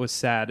 What was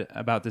sad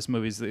about this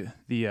movie is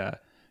the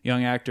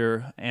young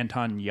actor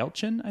Anton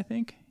Yelchin, I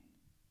think,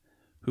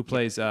 who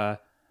plays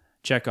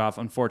Chekhov,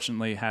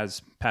 unfortunately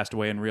has passed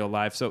away in real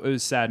life. So it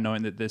was sad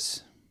knowing that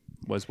this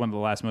was one of the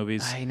last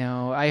movies. I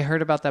know. I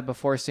heard about that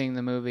before seeing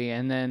the movie,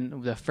 and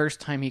then the first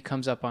time he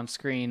comes up on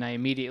screen, I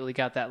immediately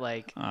got that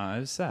like it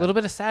was sad. little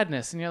bit of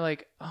sadness, and you're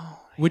like, oh,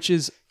 which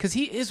is because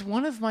he is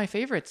one of my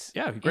favorites.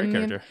 Yeah, great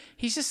character.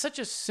 He's just such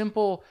a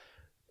simple,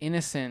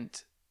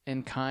 innocent,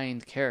 and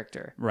kind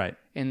character, right?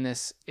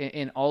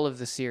 In all of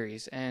the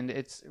series, and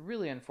it's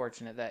really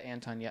unfortunate that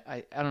Anton.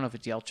 I don't know if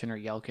it's Yelchin or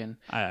Yelkin.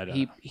 I don't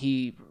know.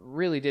 He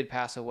really did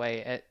pass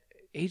away at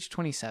age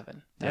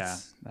 27.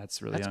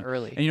 That's really young.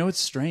 Early. And you know what's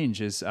strange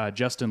is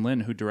Justin Lin,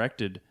 who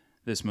directed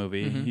this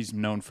movie, he's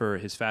known for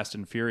his Fast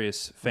and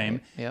Furious fame.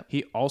 Right. Yep.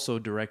 He also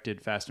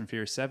directed Fast and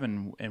Furious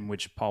 7, in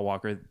which Paul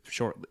Walker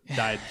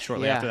died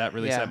shortly after that,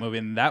 released that movie.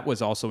 And that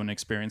was also an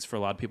experience for a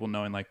lot of people,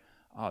 knowing like,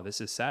 oh, this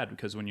is sad,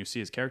 because when you see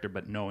his character,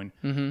 but knowing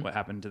what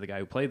happened to the guy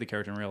who played the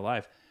character in real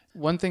life.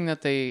 One thing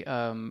that they,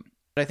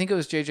 I think it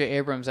was J.J.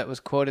 Abrams that was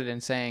quoted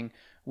in saying,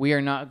 we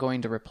are not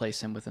going to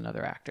replace him with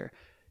another actor.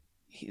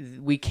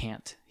 We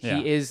can't. Yeah.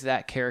 He is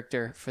that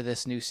character for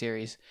this new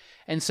series.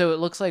 And so it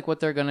looks like what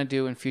they're going to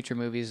do in future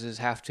movies is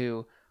have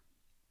to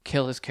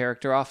kill his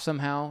character off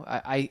somehow.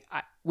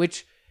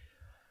 Which,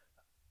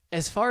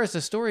 as far as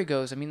the story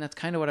goes, I mean, that's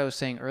kind of what I was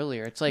saying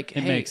earlier. It's like,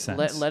 it makes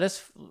sense. let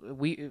us,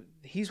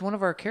 he's one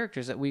of our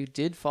characters that we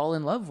did fall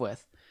in love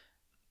with.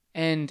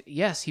 And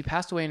yes, he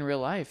passed away in real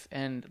life,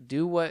 and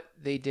do what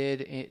they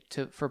did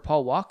for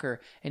Paul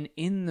Walker, and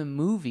in the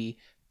movie,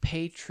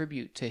 pay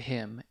tribute to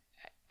him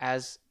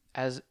as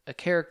a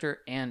character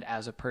and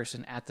as a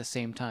person at the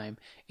same time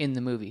in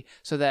the movie,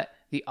 so that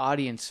the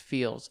audience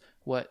feels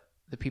what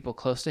the people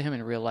close to him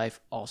in real life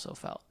also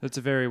felt. That's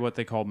a very what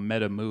they call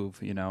meta move,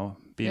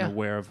 being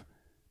aware of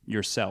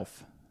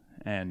yourself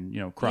and,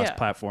 cross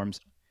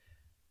platforms.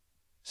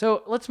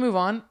 So let's move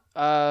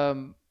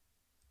on.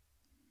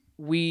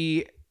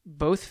 We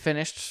both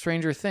finished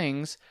Stranger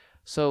Things,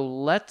 so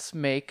let's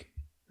make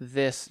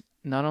this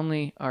not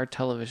only our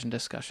television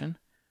discussion,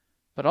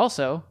 but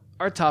also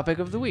our topic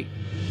of the week.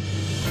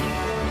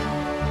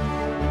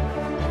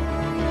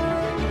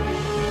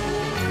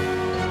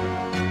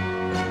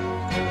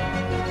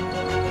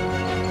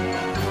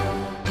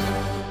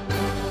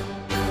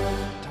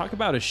 Talk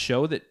about a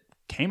show that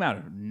came out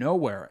of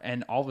nowhere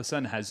and all of a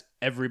sudden has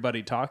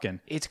everybody talking.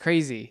 It's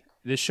crazy.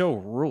 This show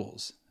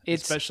rules,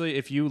 especially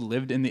if you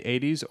lived in the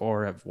 80s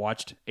or have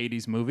watched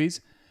 80s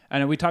movies. I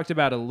know we talked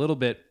about it a little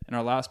bit in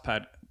our last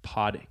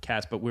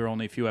podcast, but we were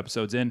only a few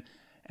episodes in.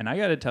 And I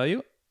got to tell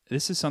you,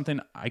 this is something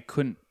I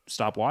couldn't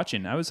stop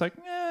watching. I was like,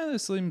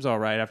 this seems all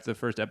right after the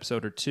first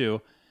episode or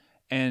two.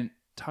 And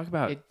talk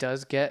about... It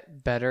does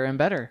get better and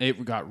better.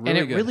 It got really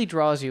good. And it really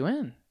draws you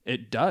in.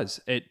 It does.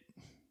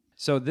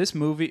 So this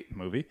movie,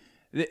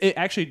 it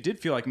actually did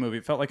feel like a movie.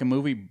 It felt like a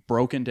movie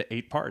broke into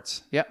 8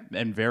 parts. Yep.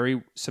 And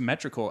very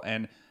symmetrical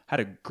and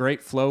had a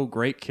great flow,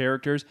 great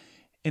characters.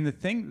 And the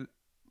thing,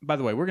 by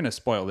the way, we're going to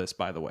spoil this,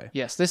 by the way.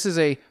 Yes, this is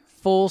a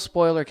full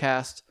spoiler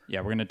cast Yeah,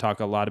 we're going to talk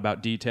a lot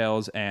about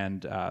details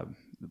and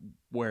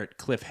where it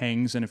cliff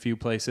hangs in a few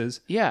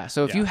places. Yeah,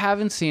 so if you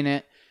haven't seen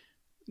it,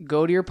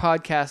 go to your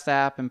podcast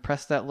app and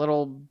press that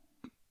little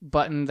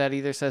button that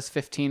either says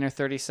 15 or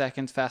 30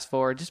 seconds, fast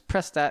forward. Just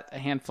press that a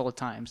handful of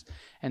times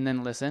and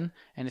then listen.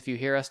 And if you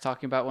hear us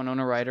talking about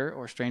Winona Ryder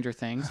or Stranger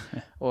Things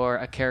or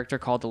a character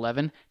called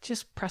Eleven,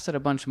 just press it a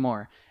bunch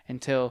more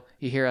until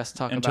you hear us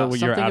talk about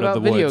something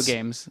about video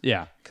games.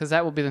 Yeah. Because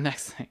that will be the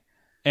next thing.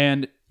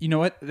 And you know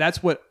what?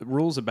 That's what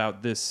rules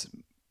about this.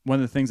 One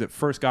of the things that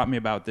first got me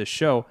about this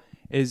show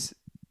is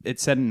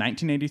it's set in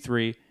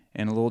 1983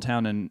 in a little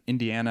town in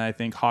Indiana, I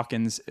think,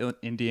 Hawkins,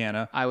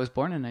 Indiana. I was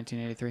born in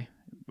 1983.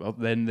 Well,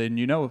 then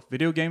you know,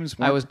 video games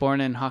I was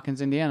born in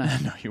Hawkins, Indiana.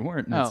 No, you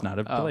weren't. That's not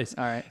a place.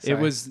 All right. Sorry.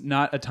 It was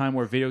not a time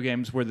where video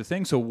games were the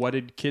thing. So what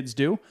did kids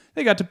do?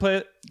 They got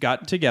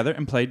together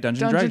and played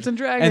Dungeons and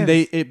Dragons. And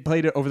it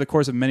played it over the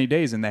course of many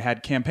days, and they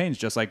had campaigns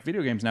just like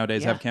video games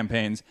nowadays have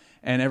campaigns.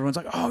 And everyone's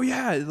like, oh,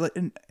 yeah.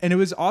 And it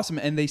was awesome.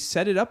 And they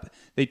set it up.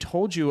 They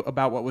told you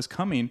about what was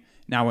coming.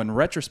 Now, in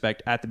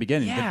retrospect, at the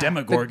beginning, the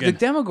Demogorgon. The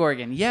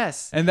Demogorgon,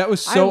 yes. And that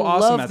was so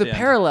awesome. I love the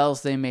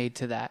parallels they made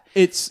to that.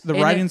 It's the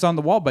writing's on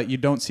the wall, but you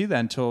don't see that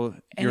until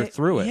you're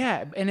through it.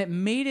 Yeah, and it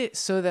made it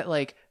so that,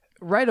 like,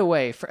 right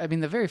away,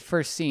 the very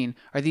first scene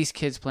are these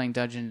kids playing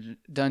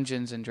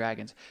Dungeons and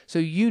Dragons. So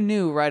you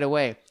knew right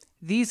away,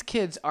 these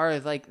kids are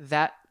like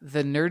the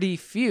nerdy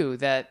few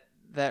that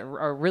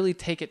are really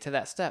take it to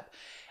that step.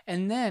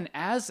 And then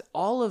as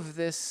all of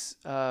this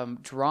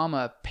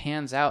drama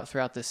pans out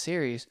throughout the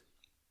series,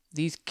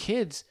 these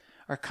kids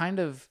are kind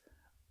of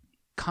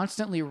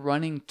constantly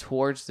running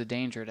towards the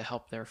danger to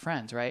help their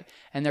friends, right?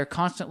 And they're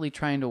constantly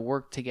trying to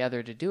work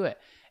together to do it.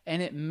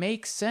 And it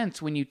makes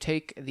sense when you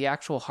take the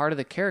actual heart of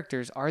the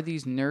characters are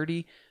these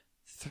nerdy,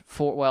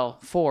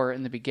 four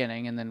in the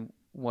beginning, and then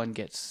one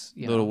gets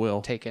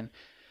Will taken.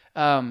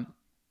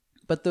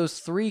 But those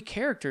three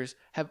characters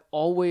have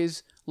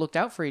always looked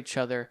out for each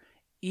other,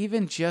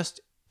 even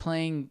just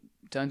playing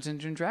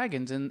Dungeons and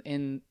Dragons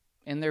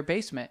in their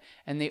basement,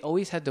 and they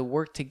always had to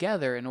work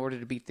together in order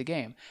to beat the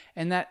game.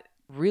 And that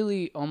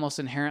really almost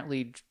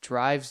inherently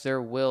drives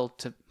their will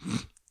to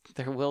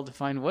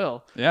find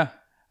Will. Yeah.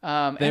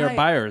 They are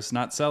buyers,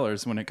 not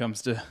sellers when it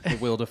comes to the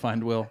will to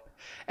find Will.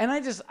 And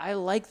I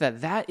like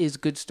that. That is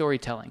good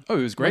storytelling. Oh,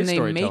 it was great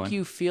storytelling. When they make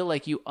you feel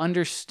like you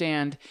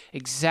understand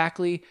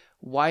exactly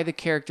why the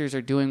characters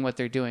are doing what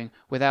they're doing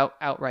without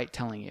outright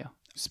telling you.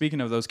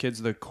 Speaking of those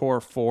kids, the core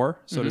four,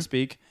 so to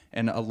speak,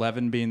 and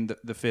 11 being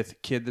the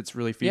fifth kid that's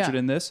really featured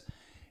in this,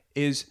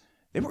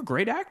 they were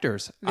great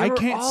actors. I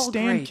can't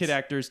stand kid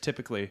actors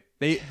typically.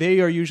 They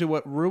are usually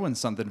what ruins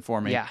something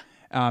for me. Yeah.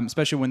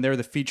 Especially when they're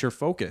the feature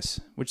focus,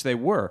 which they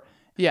were.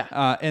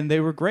 Yeah. And they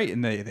were great.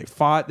 And they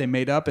fought, they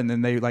made up, and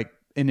then they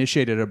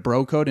initiated a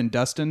bro code. And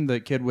Dustin, the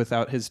kid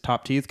without his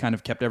top teeth, kind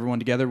of kept everyone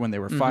together when they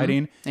were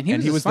fighting. And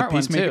he was the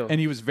peacemaker, too.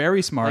 And he was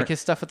very smart. Like his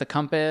stuff with the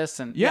compass.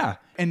 And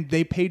And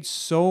they paid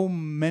so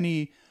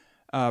many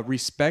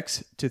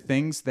respects to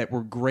things that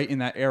were great in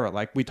that era.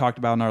 Like we talked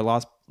about in our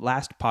last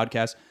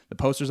podcast, the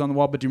posters on the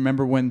wall. But do you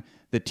remember when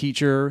the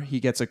teacher,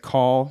 he gets a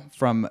call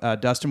from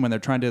Dustin when they're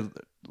trying to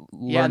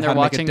learn how to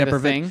make a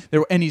deprivation?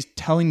 And he's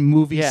telling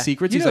movie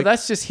secrets. He's like,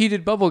 that's just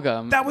heated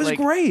bubblegum. That was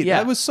great. Yeah,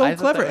 that was so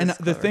clever. And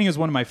The Thing is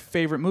one of my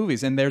favorite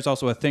movies. And there's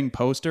also a Thing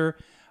poster.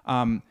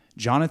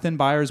 Jonathan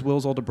Byers,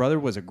 Will's older brother,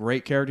 was a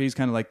great character. He's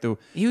kind of like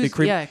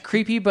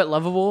creepy but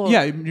lovable.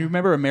 Yeah, you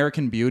remember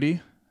American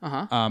Beauty?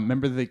 Uh-huh.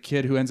 Remember the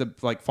kid who ends up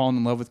falling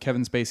in love with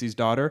Kevin Spacey's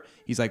daughter?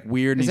 He's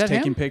weird and he's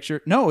taking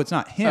pictures. No, it's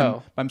not him.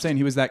 But I'm saying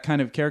he was that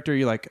kind of character.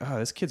 You're like, oh,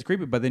 this kid's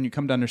creepy. But then you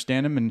come to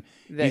understand him, and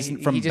he's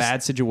from a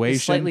bad situation.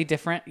 He's slightly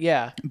different,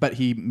 yeah. But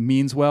he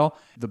means well.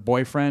 The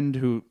boyfriend,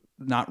 who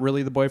not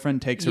really the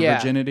boyfriend, takes her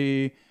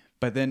virginity.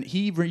 But then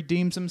he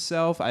redeems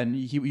himself, and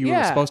you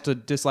were supposed to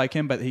dislike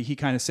him, but he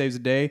kind of saves the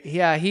day.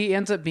 Yeah, he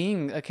ends up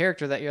being a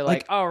character that you're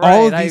like, all right,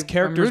 all of these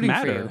characters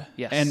matter.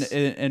 Yes.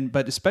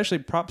 But especially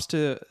props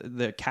to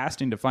the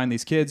casting to find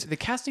these kids. The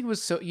casting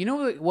was so. You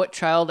know what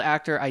child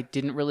actor I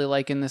didn't really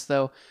like in this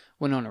though?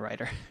 Winona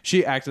Ryder.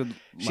 She acted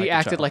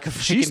like a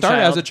freaking She started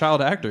child. as a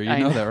child actor. You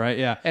know that, right?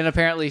 Yeah. And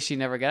apparently she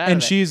never got out of it.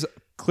 And she's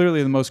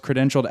clearly the most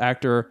credentialed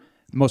actor,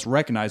 most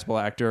recognizable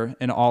actor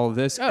in all of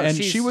this. And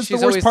she was the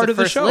worst part of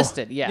the show.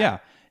 Listed. Yeah.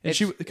 And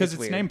because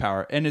it's name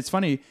power. And it's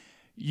funny,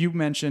 you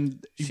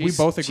mentioned, we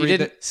both agreed she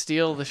didn't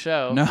steal the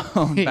show. No,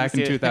 back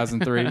in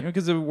 2003,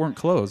 because it weren't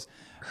clothes.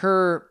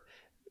 Her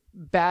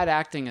bad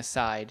acting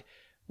aside,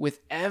 with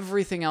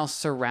everything else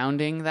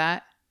surrounding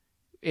that,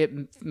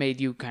 it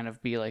made you kind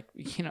of be like,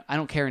 I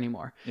don't care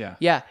anymore. Yeah.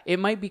 Yeah, it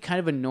might be kind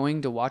of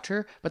annoying to watch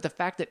her, but the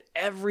fact that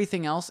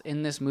everything else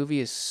in this movie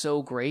is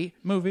so great.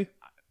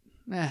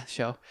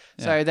 Show.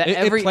 Yeah. Sorry, that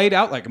it played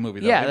out like a movie,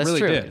 though. Yeah, it that's really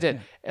true. did.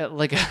 It did.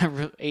 Like a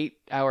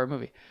 8-hour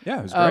movie. Yeah,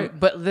 it was great.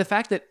 But the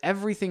fact that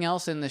everything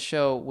else in the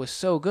show was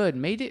so good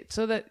made it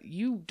so that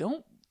you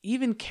don't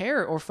even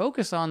care or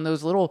focus on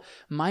those little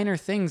minor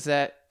things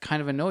that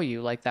kind of annoy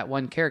you, like that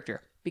one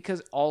character,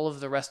 because all of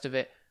the rest of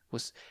it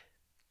was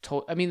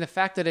I mean, the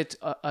fact that it's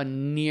a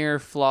near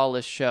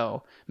flawless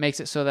show makes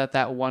it so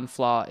that one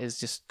flaw is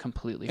just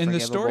completely And forgivable.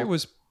 the story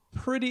was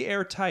pretty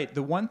airtight.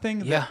 The one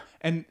thing Yeah.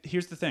 and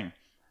here's the thing.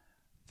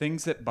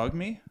 Things that bug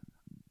me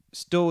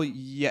still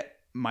yet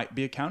might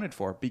be accounted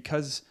for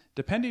because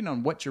depending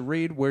on what you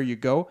read, where you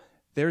go,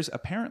 there's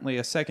apparently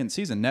a second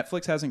season.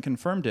 Netflix hasn't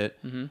confirmed it,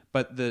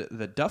 but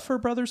the Duffer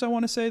brothers, I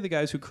want to say, the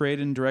guys who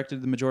created and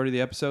directed the majority of the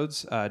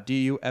episodes,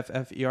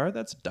 Duffer,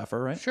 that's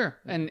Duffer, right? Sure.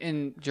 And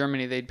in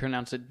Germany, they'd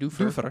pronounce it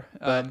Duffer. Duffer.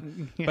 But,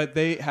 But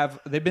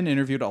they've been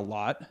interviewed a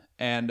lot,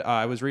 and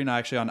I was reading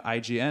actually on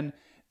IGN,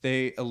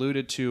 they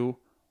alluded to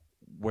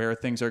where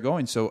things are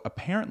going. So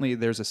apparently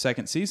there's a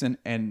second season,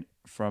 and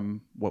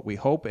from what we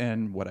hope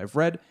and what I've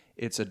read,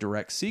 it's a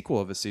direct sequel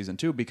of a season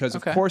 2 because,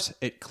 of course,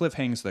 it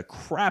cliffhangs the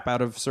crap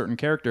out of certain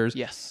characters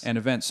and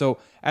events. So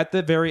at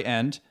the very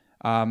end,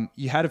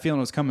 you had a feeling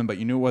it was coming, but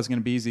you knew it wasn't going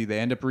to be easy. They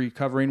end up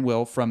recovering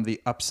Will from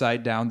the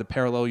upside down, the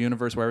parallel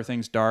universe where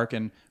everything's dark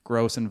and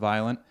gross and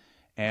violent.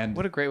 And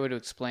what a great way to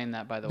explain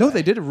that, by the way. no,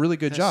 they did a really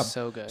good job.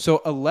 So good.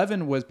 So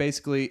 11 was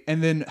basically,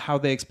 and then how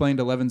they explained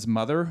 11's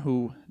mother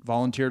who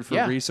volunteered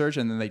for research,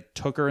 and then they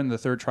took her in the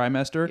 3rd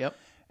trimester. Yep.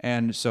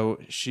 And so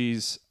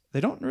they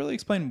don't really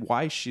explain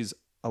why she's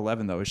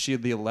 11 though. Is she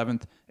the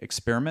 11th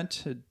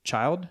experiment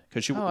child?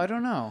 Because she. Oh, I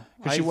don't know.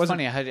 Because she It's wasn't.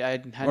 funny. I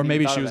hadn't Or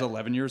maybe even thought she of was it.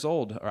 11 years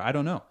old, or I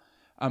don't know.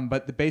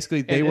 But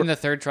basically they in, were in the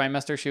 3rd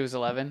trimester. She was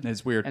 11.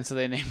 It's weird. And so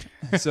they named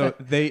her. So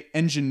they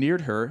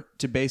engineered her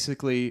to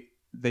basically.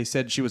 They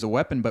said she was a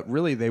weapon, but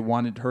really they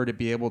wanted her to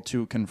be able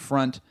to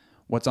confront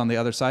what's on the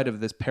other side of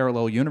this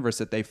parallel universe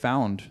that they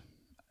found.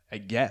 I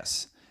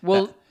guess.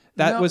 Well,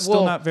 that was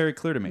still not very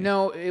clear to me.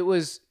 No,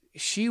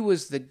 she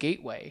was the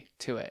gateway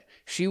to it.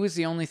 She was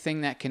the only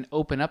thing that can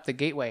open up the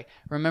gateway.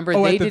 Remember,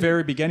 at the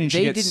very beginning, she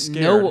they gets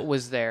didn't know scared. what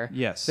was there.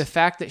 Yes. The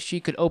fact that she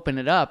could open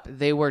it up,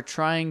 they were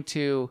trying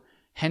to,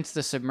 hence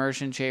the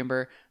submersion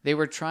chamber, they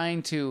were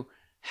trying to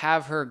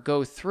have her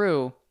go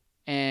through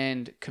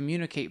and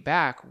communicate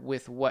back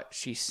with what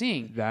she's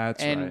seeing.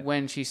 That's and right.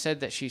 when she said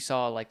that she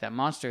saw like that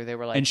monster, they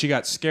were like, And she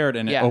got scared,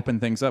 and it Yeah.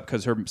 opened things up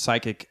because her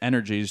psychic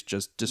energies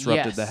just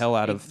disrupted Yes. the hell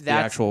out of the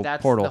That's- actual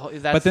that's portal. the whole-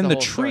 that's But then the the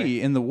whole tree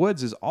story. in the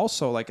woods is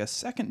also like a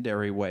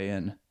secondary way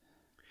in.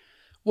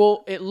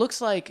 well, it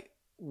looks like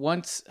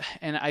once,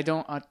 and I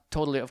don't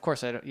totally, of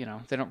course, I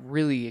don't, they don't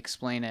really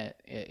explain it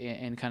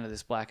in kind of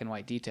this black and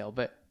white detail,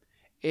 but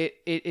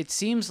it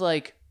seems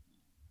like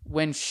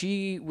when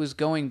she was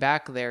going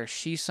back there,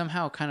 she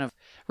somehow kind of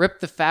ripped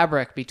the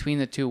fabric between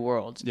the two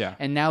worlds. Yeah.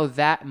 And now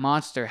that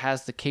monster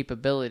has the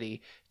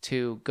capability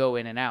to go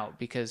in and out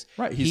because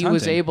Right, he's he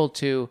was hunting. able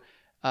to,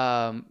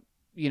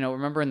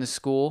 remember in the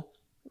school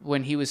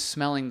when he was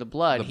smelling the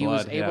blood, he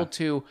was blood, able yeah.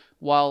 to,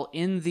 while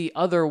in the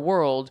other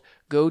world,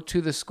 go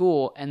to the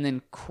school and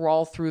then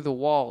crawl through the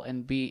wall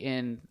and be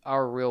in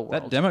our real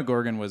world. That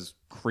Demogorgon was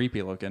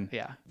creepy looking.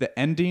 Yeah. The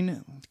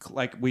ending,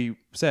 like we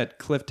said,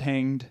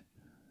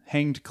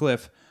 hanged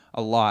Cliff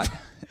a lot.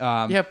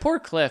 Yeah, poor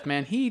Cliff,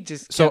 man. He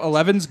just So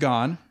 11's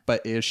gone,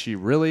 but is she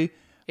really?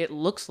 it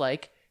looks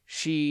like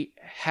she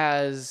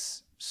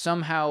has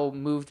somehow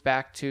moved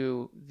back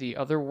to the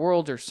other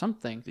world or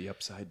something. The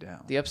Upside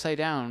Down. The Upside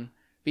Down.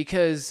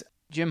 Because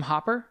Jim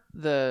Hopper,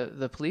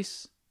 the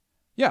police.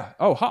 Yeah.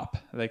 Oh, Hop,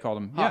 they called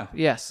him. Hop,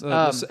 Yeah.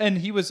 yes. And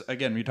he was,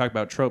 again, we talked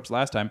about tropes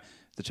last time,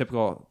 the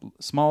typical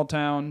small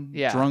town,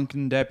 Yeah.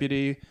 drunken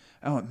deputy.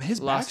 Oh, his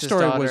Lost his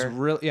backstory was daughter.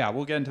 really, yeah,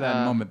 we'll get into that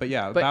in a moment. But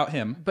yeah, about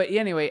him. But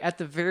anyway, at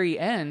the very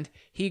end,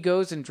 he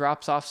goes and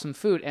drops off some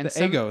food and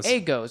some Egos.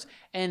 Egos.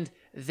 And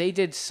they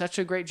did such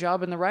a great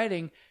job in the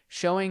writing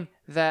showing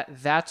that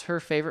that's her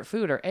favorite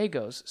food are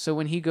Egos. So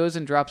when he goes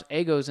and drops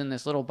Egos in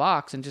this little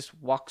box and just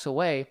walks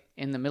away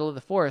in the middle of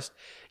the forest,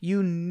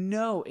 you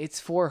know it's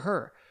for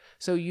her.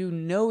 So you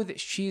know that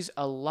she's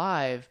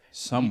alive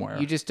Somewhere.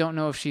 You just don't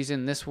know if she's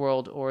in this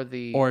world or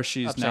the Or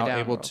she's upside now down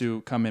able world. to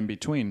come in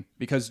between.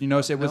 Because you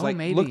notice it was Oh, like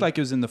maybe. looked like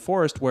it was in the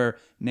forest where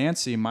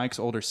Nancy, Mike's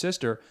older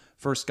sister,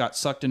 first got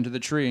sucked into the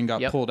tree and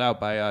got Yep. pulled out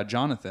by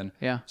Jonathan.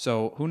 Yeah.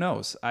 So who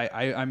knows?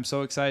 I'm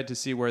so excited to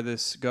see where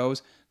this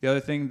goes. The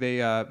other thing they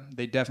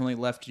definitely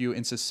left you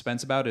in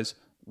suspense about is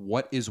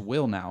what is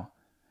Will now?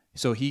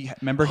 So he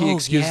Oh,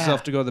 excused yeah.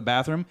 himself to go to the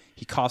bathroom.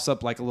 He coughs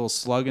up like a little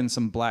slug and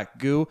some black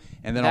goo,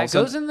 and then all of a That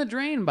sudden goes in the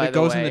drain, by it the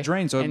way. goes in the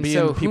drain, so it'd And be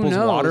so in who people's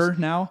knows? water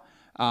now.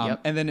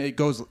 Yep. And then it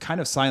goes kind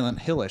of Silent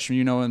Hillish.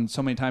 And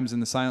so many times in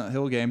the Silent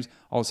Hill games,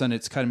 all of a sudden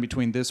it's cut in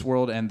between this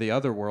world and the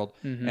other world.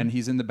 Mm-hmm. And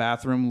he's in the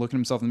bathroom looking at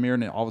himself in the mirror,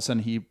 and all of a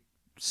sudden he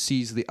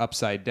sees the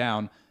Upside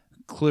Down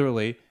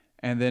clearly.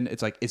 And then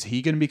it's like, is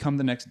he going to become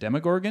the next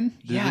Demogorgon?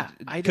 Yeah,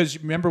 Because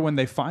remember when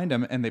they find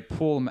him and they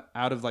pull him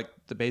out of like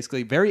the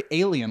basically very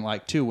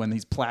alien-like too, when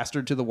he's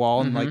plastered to the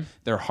wall and like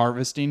they're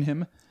harvesting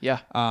him.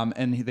 Yeah.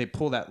 And they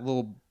pull that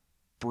little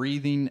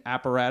breathing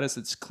apparatus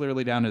that's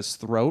clearly down his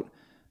throat,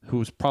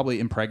 who's probably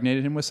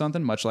impregnated him with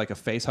something, much like a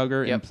face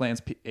hugger Yep.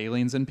 implants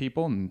aliens in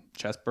people and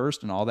chest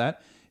burst and all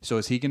that. So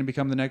is he going to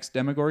become the next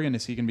Demogorgon?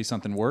 Is he going to be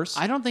something worse?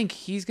 I don't think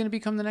he's going to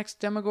become the next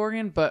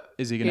Demogorgon, but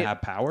Is he going to it-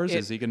 have powers? it-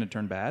 Is he going to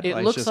turn bad? It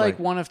It's looks just like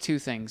one of two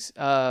things,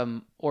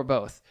 or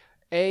both.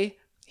 A,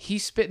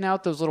 he's spitting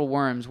out those little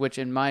worms, which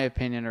in my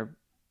opinion are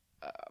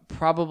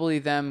probably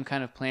them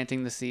kind of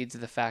planting the seeds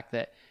of the fact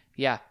that,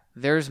 yeah,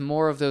 there's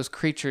more of those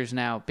creatures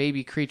now,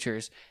 baby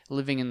creatures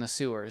living in the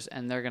sewers,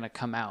 and they're going to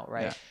come out,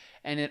 right? Yeah.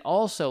 And it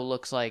also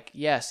looks like,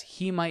 yes,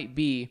 he might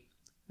be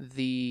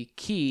the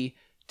key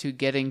to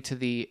getting to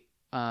the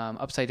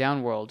Upside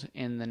Down world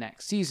in the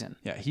next season.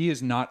 Yeah, he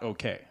is not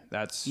okay.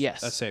 That's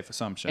Yes. a safe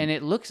assumption. And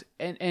it looks,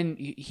 and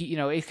he, you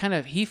know, it kind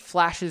of, he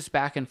flashes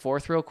back and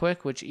forth real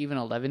quick, which even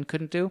 11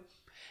 couldn't do.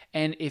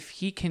 And if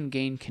he can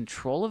gain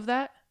control of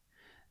that,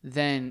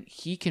 then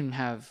he can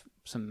have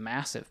some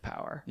massive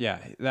power. Yeah,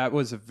 that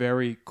was a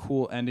very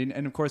cool ending.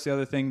 And of course, the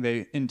other thing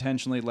they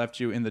intentionally left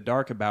you in the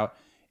dark about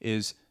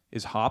is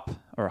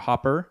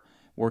Hopper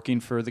working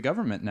for the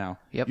government now.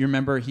 Yep. You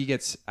remember he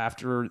gets,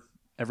 after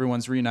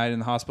everyone's reunited in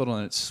the hospital,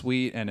 and it's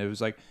sweet, and it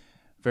was like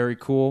very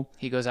cool.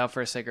 He goes out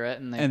for a cigarette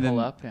and they And pull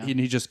then up. Yeah.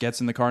 he just gets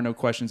in the car, no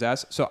questions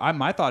asked. So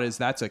my thought is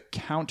that's a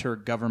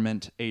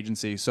counter-government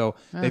agency. So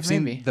they've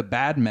maybe. seen the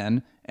bad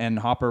men, and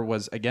Hopper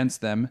was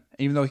against them,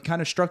 even though he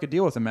kind of struck a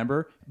deal with them,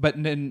 remember?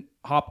 But then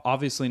Hop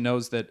obviously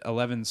knows that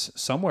 11's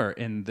somewhere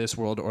in this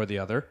world or the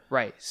other.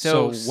 Right.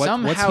 So what's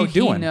somehow he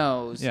doing? he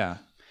knows. Yeah.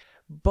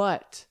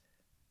 But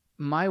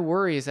my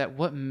worry is that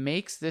what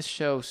makes this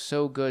show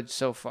so good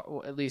so far,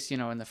 well, at least, you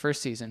know, in the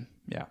first season,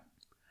 Yeah.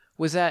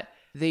 was that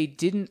they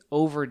didn't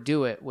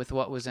overdo it with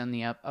what was in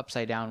the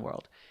Upside Down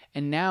world.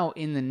 And now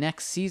in the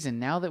next season,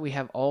 now that we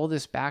have all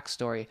this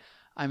backstory,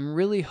 I'm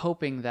really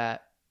hoping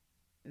that,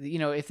 you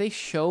know, if they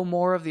show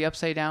more of the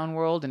Upside Down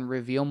world and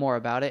reveal more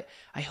about it,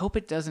 I hope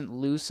it doesn't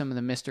lose some of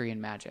the mystery and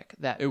magic.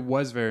 That It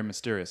was very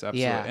mysterious,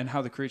 absolutely. Yeah. And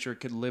how the creature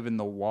could live in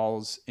the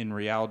walls in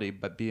reality,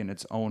 but be in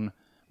its own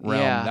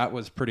realm. Yeah. That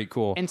was pretty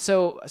cool. And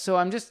so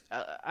I'm just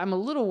I'm a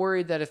little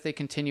worried that if they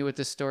continue with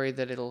this story,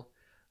 that it'll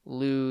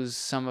lose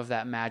some of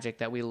that magic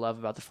that we love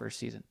about the first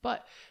season.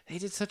 But they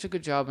did such a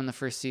good job in the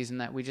first season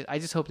that I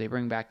just hope they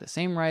bring back the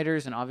same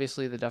writers, and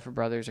obviously the Duffer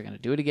Brothers are going to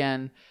do it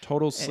again.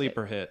 Total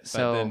sleeper hit,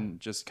 so- but then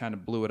just kind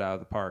of blew it out of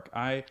the park.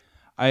 I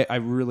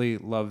really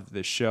love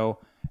this show,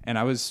 and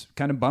I was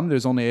kind of bummed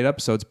there's only 8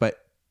 episodes, but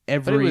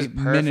every was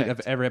minute of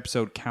perfect. every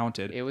episode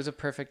counted. It was a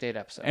perfect 8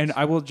 episodes. And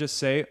I will just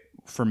say,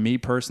 for me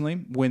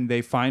personally, when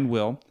they find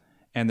Will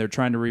and they're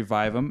trying to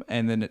revive him,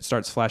 and then it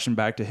starts flashing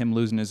back to him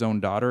losing his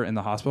own daughter in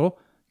the hospital,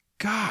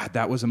 God,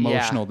 that was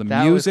emotional. The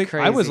that was music,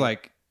 I was crazy.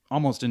 like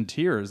almost in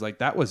tears. Like,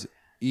 that was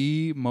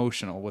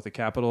emotional with a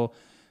capital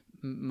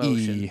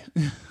Motion.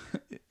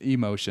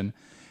 Emotion.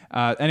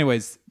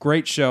 Anyways,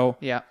 great show.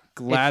 Yeah.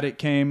 Glad it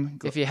came.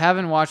 If you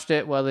haven't watched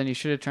it, well, then you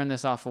should have turned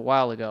this off a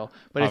while ago.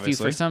 But if you,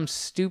 Obviously. for some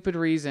stupid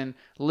reason,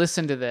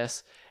 listened to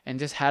this and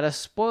just had us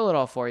spoil it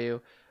all for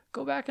you,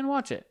 go back and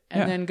watch it.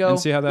 And Yeah, then go, and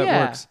see how that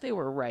yeah, works. they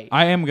were right.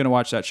 I am going to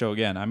watch that show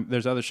again.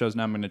 There's other shows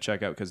now I'm going to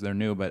check out because they're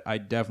new, but I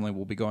definitely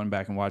will be going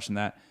back and watching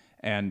that.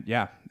 And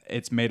yeah,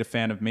 it's made a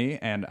fan of me,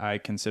 and I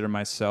consider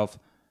myself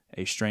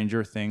a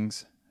Stranger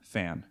Things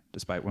fan,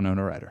 despite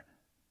Winona Ryder.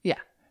 yeah.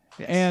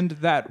 Yes. And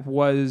that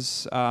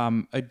was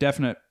a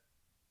definite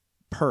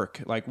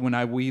perk. Like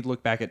when we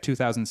look back at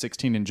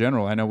 2016 in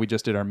general, I know we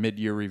just did our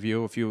mid-year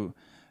review a few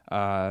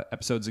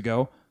episodes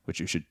ago, which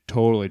you should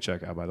totally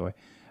check out, by the way.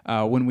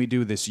 When we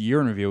do this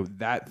year in review,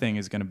 that thing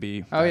is going to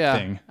be Oh, that yeah.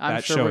 thing. I'm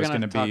That sure show we're is gonna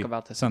going to talk be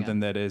about this something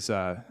that is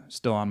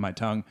still on my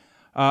tongue.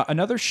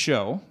 Another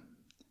show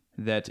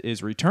that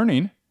is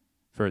returning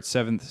for its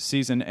 7th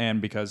season,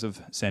 and because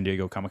of San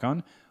Diego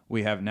Comic-Con,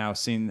 we have now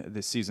seen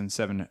the season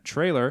 7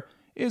 trailer,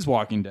 is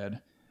Walking Dead.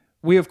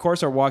 We, of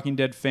course, are Walking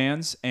Dead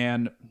fans,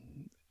 and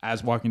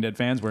as Walking Dead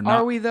fans, we're not.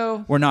 Are we,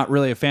 though? We're not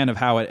really a fan of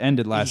how it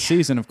ended last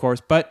season, of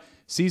course, but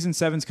season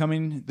 7's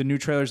coming. The new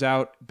trailer's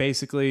out.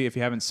 Basically, if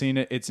you haven't seen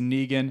it, it's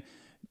Negan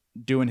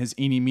doing his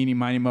eeny, meeny,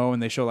 miny, mo,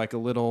 and they show like a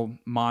little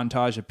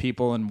montage of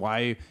people and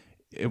why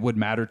it would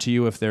matter to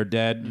you if they're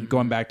dead,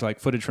 going back to like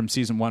footage from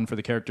season 1 for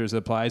the characters that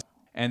applies.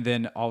 And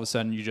then all of a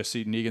sudden you just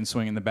see Negan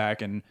swinging the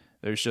back, and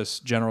there's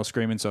just general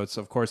screaming. So it's,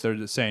 of course, they're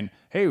just saying,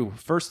 hey,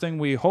 first thing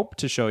we hope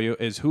to show you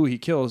is who he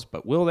kills,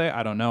 but will they?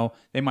 I don't know.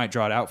 They might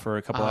draw it out for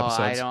a couple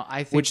episodes.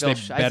 I think, which they I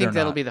better think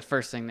that'll not. be the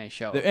first thing they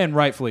show. And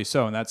rightfully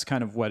so. And that's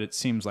kind of what it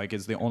seems like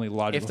is the only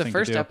logical If the thing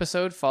first to do.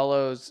 episode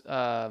follows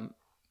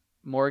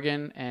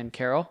Morgan and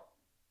Carol,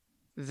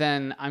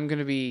 then I'm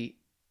gonna be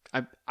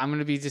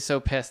just so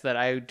pissed that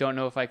I don't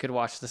know if I could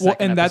watch the second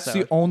and that's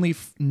episode. the only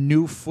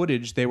new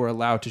footage they were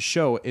allowed to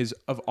show is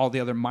of all the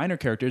other minor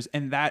characters,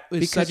 and that is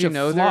because such you a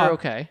know flaw. they're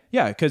okay.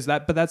 Yeah,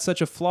 but that's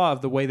such a flaw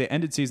of the way they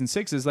ended season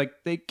 6 is like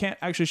they can't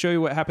actually show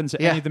you what happens to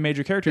Yeah. any of the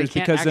major characters They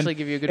can't because then actually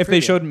give you a good if they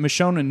preview. showed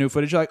Michonne in new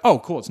footage, you're like, oh,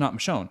 cool, it's not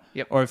Michonne.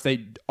 Yep. Or if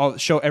they all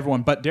show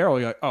everyone but Daryl,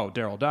 you're like, oh,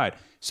 Daryl died.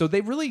 So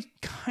they really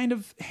kind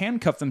of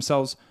handcuff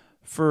themselves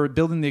for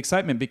building the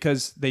excitement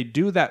because they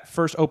do that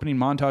first opening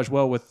montage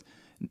well with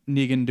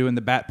Negan doing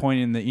the bat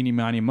pointing and the eeny,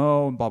 miny,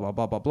 mo, blah, blah,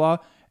 blah, blah, blah.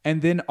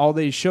 And then all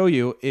they show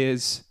you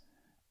is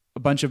a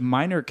bunch of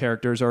minor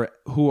characters or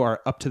who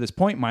are up to this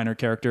point minor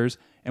characters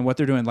and what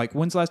they're doing. Like,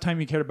 when's the last time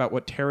you cared about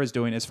what Tara's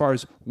doing as far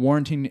as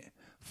warranting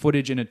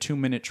footage in a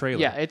 2-minute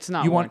trailer. Yeah, it's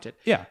not You warranted.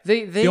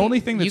 The only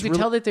thing that's you could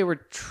tell that they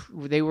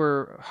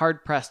were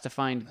hard pressed to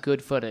find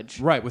good footage.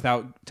 right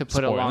without to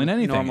put a spoiling long,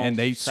 anything, normal and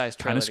they size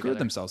kind trailer of screwed together.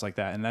 themselves like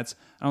that. And I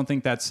don't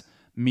think that's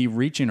me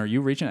reaching or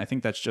you reaching. I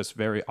think that's just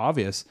very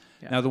obvious.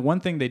 Now, the one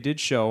thing they did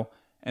show,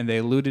 and they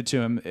alluded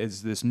to him,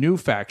 is this new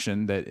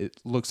faction that it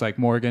looks like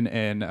Morgan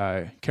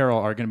and Carol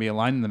are going to be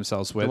aligning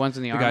themselves with. The ones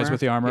in the guys armor? with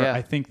the armor. Yeah.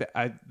 I think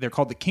that they're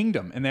called the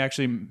Kingdom, and they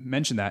actually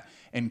mentioned that.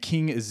 And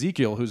King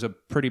Ezekiel, who's a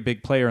pretty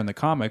big player in the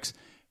comics,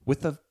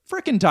 with a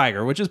freaking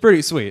tiger, which is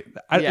pretty sweet.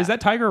 Is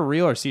that tiger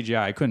real or CGI?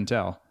 I couldn't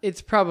tell.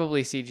 It's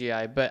probably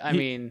CGI, but I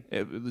mean,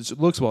 It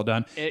looks well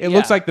done. It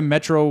looks like the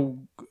Metro.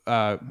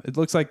 It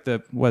looks like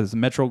the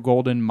Metro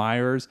Golden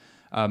Myers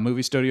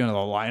movie studio, and the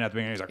lion at the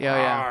beginning. He's like,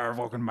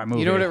 welcome to my movie.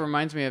 you know what it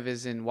reminds me of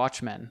is in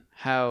Watchmen,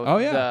 how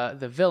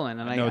the villain,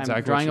 and know I'm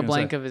exactly drawing a what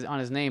blank you're on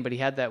his name, but he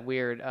had that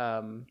weird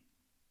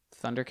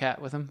Thundercat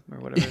with him or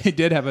whatever. He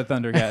did have a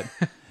Thundercat.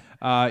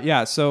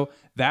 So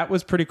that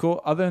was pretty cool.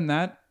 Other than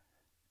that,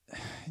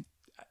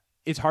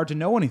 it's hard to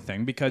know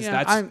anything because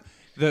that's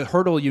the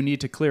hurdle you need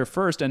to clear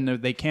first, and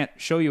they can't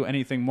show you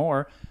anything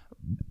more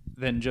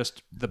than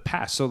just the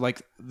past. So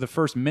like the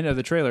first minute of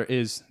the trailer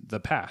is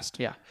the past.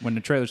 Yeah. When the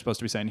trailer's supposed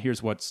to be saying,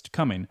 here's what's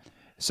coming.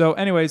 So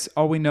anyways,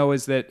 all we know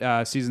is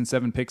that season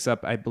 7 picks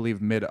up, I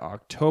believe,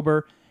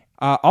 mid-October.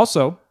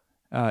 Also,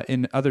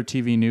 in other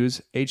TV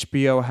news,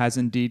 HBO has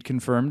indeed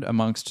confirmed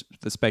amongst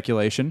the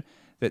speculation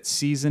that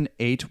season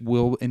 8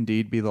 will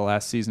indeed be the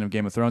last season of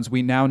Game of Thrones.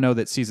 We now know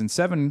that season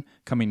 7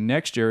 coming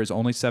next year is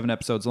only 7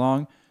 episodes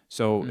long,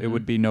 so it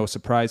would be no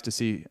surprise to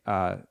see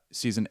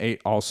season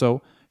 8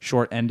 also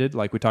short-ended.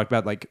 Like we talked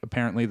about, like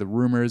apparently the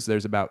rumors,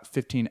 there's about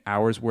 15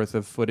 hours worth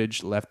of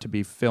footage left to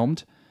be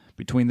filmed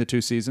between the 2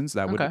 seasons.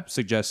 That would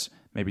suggest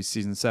maybe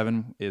season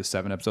 7 is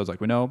 7 episodes like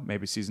we know,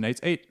 maybe season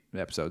 8's 8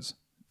 episodes.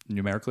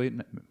 Numerically, it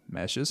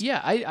meshes. Yeah,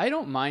 I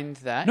don't mind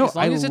that. No, as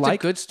long as it's a like-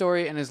 good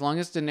story, and as long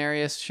as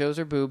Daenerys shows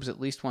her boobs at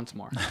least once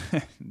more.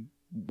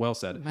 Well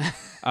said.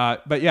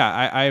 But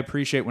yeah, I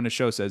appreciate when a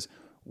show says,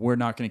 we're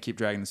not going to keep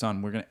dragging this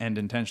on. We're going to end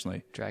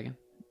intentionally. Dragon.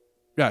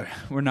 Yeah,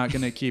 we're not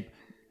going to keep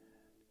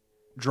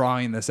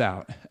drawing this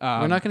out.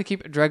 We're not going to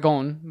keep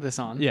Dragon this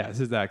on.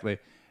 Yes, exactly.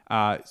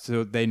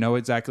 So they know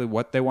exactly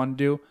what they want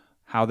to do,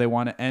 how they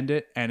want to end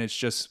it, and it's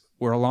just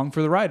we're along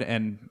for the ride,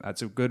 and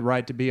that's a good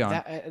ride to be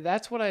on.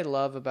 That's what I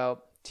love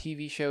about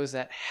TV shows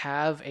that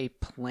have a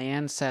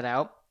plan set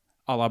out.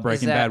 A la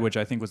Breaking Bad, which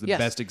I think was the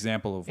best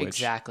example of which.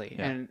 Exactly.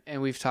 Yeah.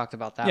 And we've talked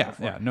about that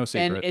before. Yeah, no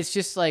secret. And it's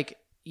just like,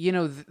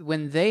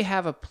 when they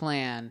have a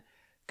plan,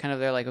 kind of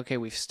they're like, okay,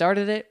 we've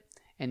started it,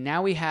 and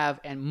now we have,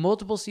 and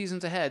multiple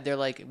seasons ahead, they're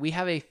like, we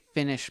have a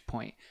finish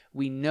point.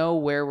 We know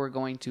where we're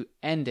going to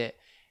end it.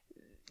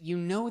 You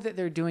know that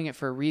they're doing it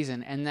for a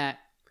reason, and that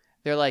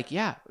they're like,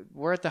 yeah,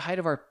 we're at the height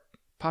of our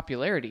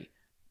popularity,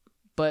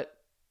 but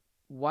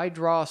why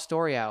draw a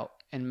story out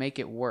and make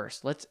it worse?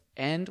 Let's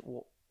end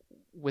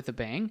with a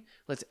bang.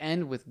 Let's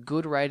end with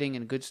good writing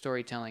and good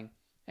storytelling.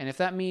 And if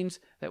that means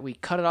that we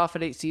cut it off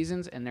at 8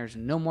 seasons and there's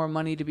no more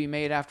money to be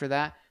made after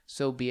that,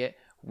 so be it.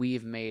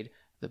 We've made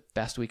the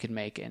best we could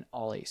make in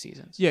all 8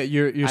 seasons. Yeah,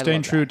 you're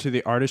staying true to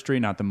the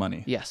artistry, not the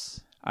money. Yes.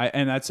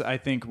 I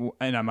think,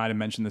 and I might have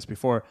mentioned this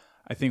before,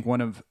 I think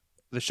one of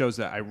the shows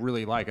that I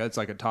really like, it's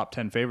like a top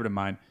 10 favorite of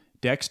mine,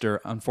 Dexter,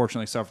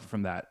 unfortunately suffered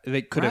from that.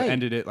 They could have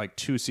ended it like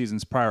 2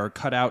 seasons prior, or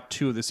cut out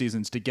 2 of the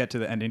seasons to get to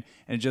the ending,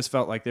 and it just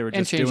felt like they were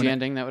just doing doing the it.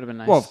 ending. That would have been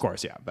nice. Well, of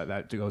course, yeah, but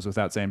that goes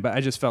without saying. But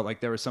I just felt like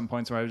there were some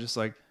points where I was just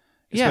like,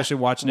 especially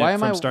watching it from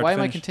start to finish. Why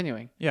am I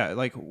continuing? Yeah,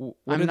 like what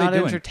I'm are not they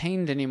doing?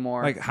 entertained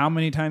anymore. Like, how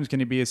many times can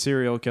he be a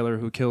serial killer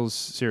who kills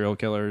serial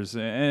killers?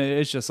 And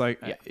it's just like,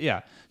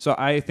 yeah. So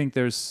I think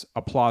there's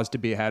applause to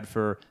be had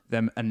for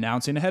them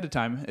announcing ahead of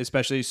time,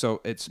 especially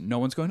so it's no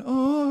one's going,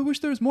 oh, I wish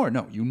there was more.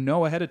 No, you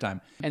know ahead of time.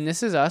 And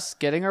this is us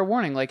getting our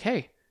warning, like,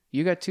 hey,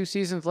 you got 2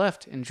 seasons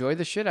left. Enjoy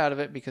the shit out of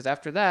it, because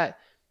after that,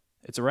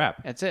 it's a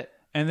wrap. That's it.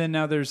 And then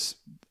now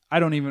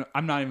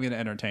I'm not even going to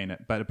entertain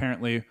it, but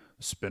apparently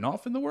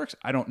spin-off in the works?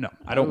 I don't know.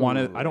 I don't want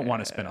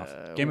a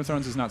spin-off. Game of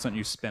Thrones is not something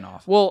you spin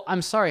off. Well,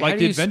 I'm sorry. Like how do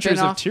the you Adventures spin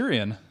of off,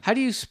 Tyrion. How do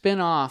you spin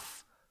off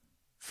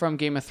from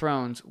Game of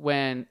Thrones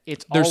when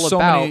it's There's all so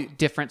about many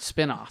different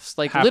spin-offs?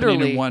 Like happening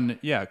literally in one,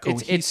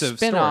 cohesive it's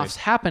spin-offs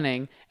story.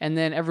 happening, and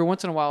then every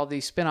once in a while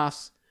these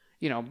spin-offs,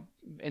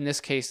 in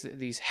this case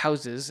these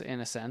houses in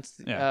a sense,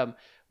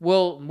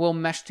 will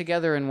mesh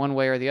together in one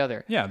way or the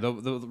other. Yeah, they'll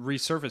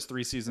resurface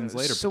 3 seasons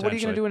later. So what are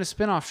you going to do in a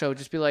spin-off show?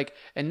 Just be like,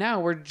 and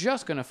now we're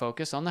just going to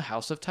focus on the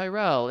House of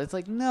Tyrell. It's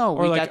like, no,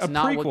 Or like that's a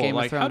not prequel. what Game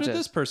Like, of Thrones how did is.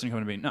 this person come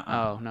to be?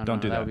 No, don't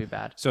do that. That would be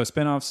bad. So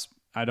spin-offs,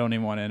 I don't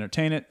even want to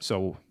entertain it.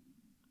 So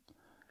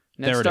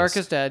Ned there Stark it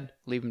is. is dead.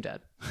 Leave him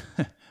dead.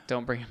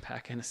 Don't bring him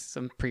back in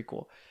some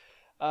prequel.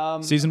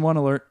 Season 1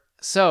 alert.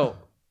 So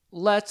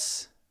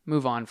let's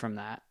move on from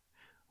that.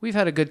 We've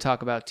had a good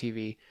talk about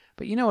TV,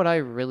 but you know what I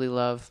really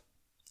love?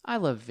 I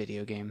love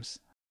video games.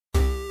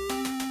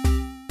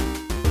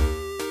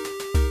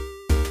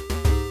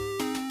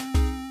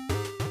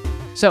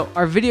 So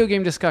our video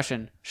game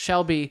discussion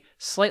shall be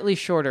slightly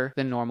shorter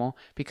than normal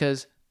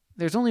because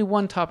there's only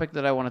one topic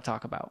that I want to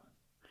talk about.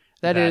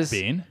 That That is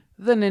being?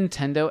 the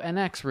Nintendo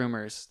NX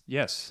rumors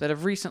Yes. that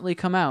have recently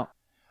come out.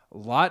 A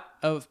lot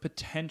of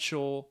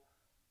potential,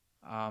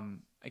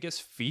 I guess,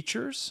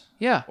 features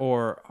Yeah.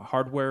 or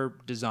hardware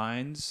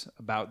designs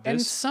about And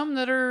this. some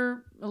that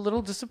are a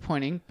little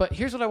disappointing, but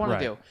here's what I want Right.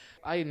 to do.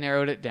 I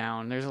narrowed it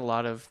down. There's a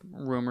lot of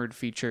rumored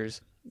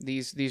features.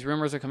 These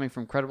rumors are coming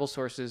from credible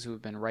sources who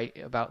have been right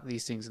about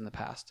these things in the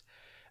past.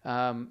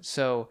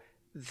 So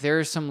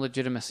there's some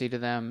legitimacy to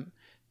them.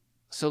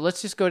 So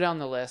let's just go down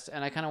the list,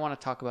 and I kind of want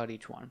to talk about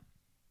each one.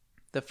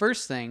 The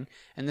first thing,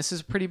 and this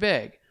is pretty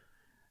big,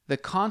 the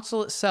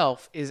console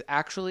itself is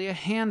actually a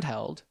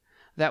handheld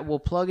that will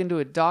plug into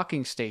a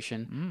docking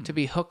station to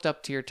be hooked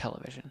up to your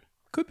television.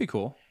 Could be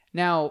cool.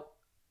 Now,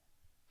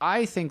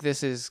 I think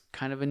this is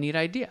kind of a neat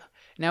idea.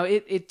 Now,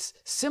 it's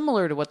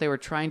similar to what they were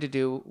trying to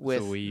do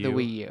with the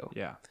Wii U.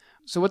 Yeah.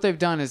 So what they've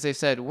done is they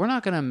said, we're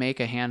not going to make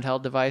a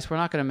handheld device. We're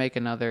not going to make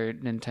another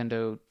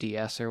Nintendo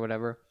DS or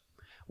whatever.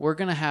 We're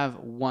going to have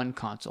one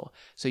console.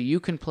 So you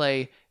can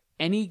play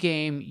any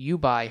game you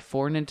buy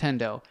for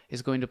Nintendo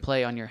is going to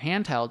play on your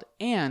handheld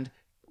and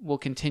will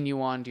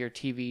continue on to your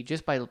TV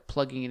just by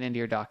plugging it into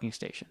your docking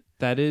station.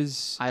 That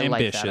is I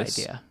ambitious. like that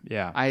idea.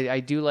 Yeah. I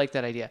do like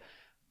that idea.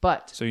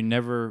 But, So you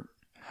never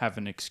have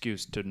an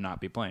excuse to not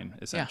be playing,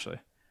 essentially,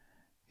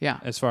 yeah.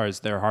 as far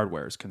as their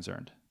hardware is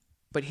concerned.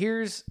 But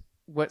here's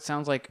what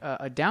sounds like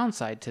a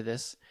downside to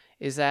this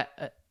is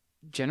that,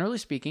 generally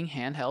speaking,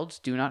 handhelds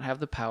do not have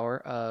the power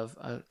of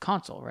a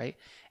console, right?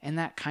 And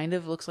that kind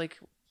of looks like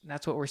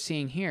that's what we're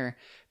seeing here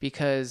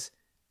because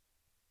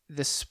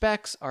the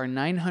specs are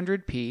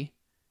 900p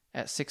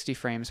at 60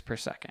 frames per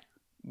second.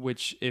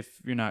 Which, if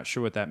you're not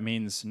sure what that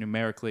means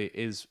numerically,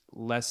 is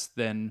less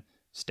than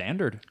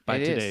standard by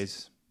It is.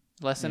 today's.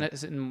 Less than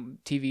it, and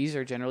TVs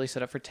are generally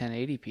set up for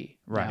 1080p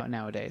Right.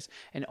 nowadays.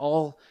 And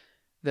all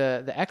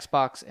the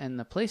Xbox and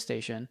the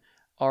PlayStation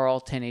are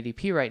all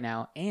 1080p right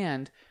now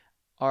and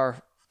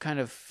are kind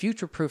of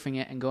future-proofing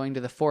it and going to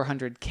the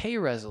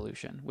 400K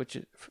resolution, which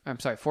is, I'm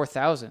sorry,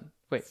 4,000.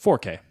 Wait,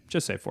 4K.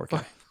 Just say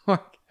 4K.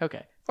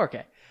 okay,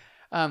 4K.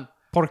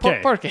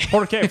 4K. 4K.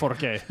 4K.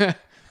 4K.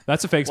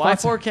 That's a fake Why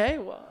sponsor.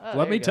 4K? Well,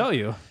 Let me tell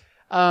you.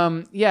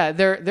 Yeah,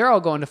 they're all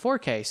going to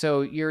 4K,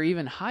 so you're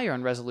even higher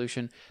on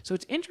resolution. So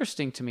it's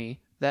interesting to me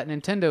that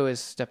Nintendo is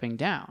stepping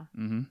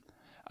down.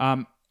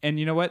 And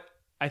you know what?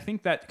 I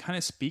think that kind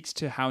of speaks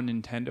to how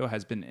Nintendo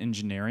has been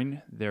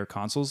engineering their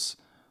consoles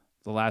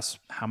the last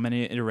how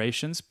many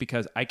iterations,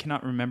 because I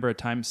cannot remember a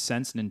time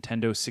since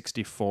Nintendo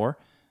 64,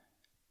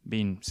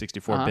 being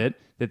 64-bit,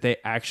 that they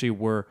actually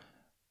were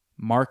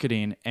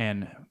marketing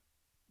and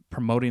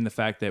promoting the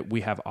fact that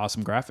we have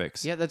awesome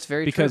graphics. Yeah, that's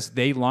very because true.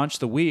 they launched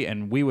the Wii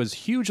and Wii was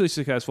hugely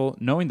successful,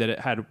 knowing that it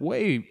had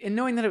way And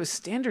knowing that it was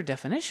standard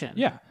definition.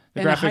 yeah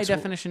the in a graphics high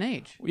definition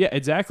age. yeah,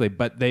 exactly.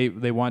 But they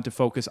want to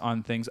focus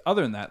on things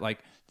other than that, like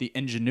the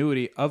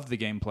ingenuity of the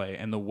gameplay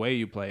and the way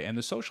you play and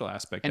the social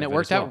aspect. And of it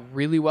worked as well. out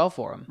really well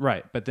for them.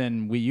 Right. But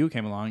then Wii U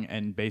came along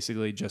and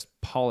basically just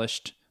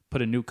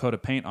put a new coat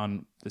of paint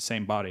on the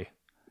same body.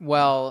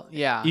 Well,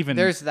 yeah. Even-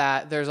 there's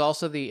that. There's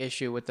also the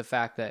issue with the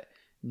fact that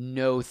I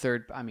don't want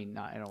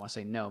to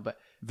say no, but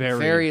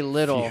very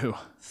little few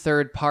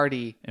third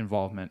party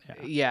involvement.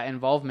 Yeah.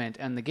 involvement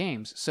in the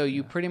games. So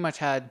you pretty much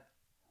had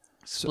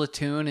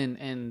Splatoon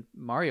and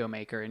Mario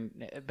Maker,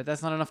 but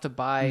that's not enough to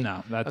buy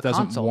No, that a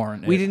doesn't console.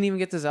 warrant We it. didn't even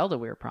get the Zelda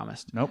we were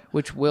promised. Nope.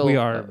 Which will We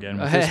are again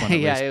with this one, at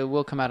yeah, least. it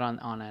will come out on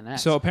NX.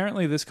 So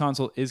apparently this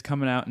console is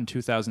coming out in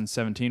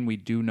 2017. We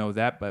do know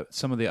that, but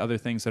some of the other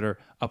things that are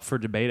up for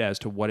debate as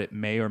to what it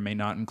may or may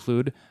not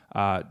include,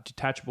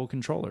 detachable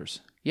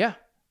controllers. yeah,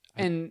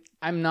 and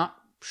I'm not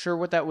sure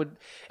what that would.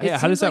 Yeah,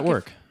 how does that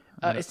work?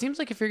 It seems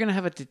like if you're going to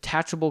have a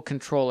detachable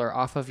controller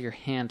off of your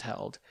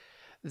handheld,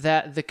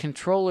 that the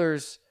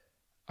controllers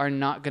are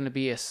not going to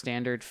be a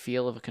standard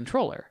feel of a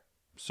controller.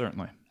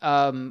 Certainly.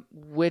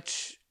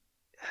 Which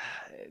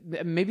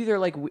maybe they're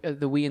like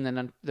the Wii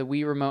and the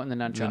Wii remote and the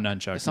nunchuck. The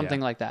nunchuck, something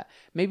yeah. like that.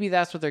 Maybe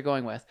that's what they're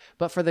going with.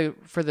 But for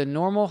the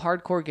normal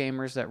hardcore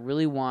gamers that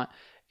really want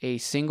a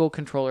single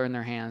controller in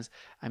their hands,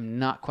 I'm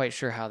not quite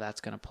sure how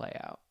that's going to play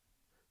out.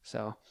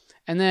 So,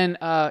 and then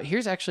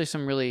here's actually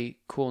some really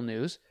cool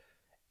news.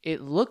 It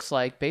looks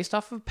like, based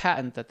off of a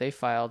patent that they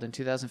filed in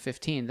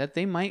 2015, that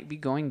they might be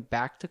going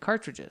back to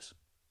cartridges.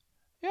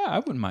 Yeah, I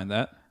wouldn't mind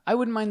that. I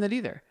wouldn't mind that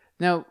either.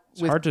 Now,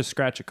 It's hard to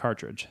scratch a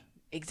cartridge.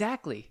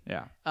 exactly.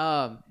 Yeah.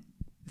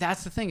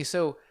 That's the thing.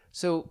 So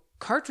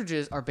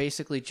cartridges are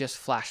basically just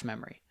flash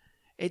memory.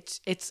 It's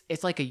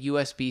like a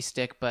USB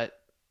stick, but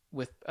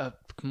with a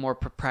more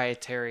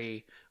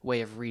proprietary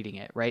way of reading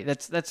it, right?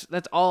 That's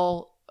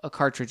all a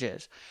cartridge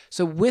is.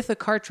 So with a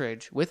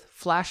cartridge, with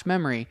flash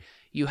memory,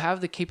 you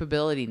have the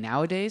capability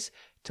nowadays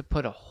to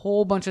put a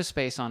whole bunch of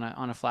space on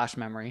a flash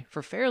memory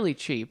for fairly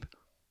cheap.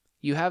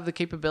 You have the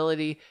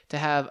capability to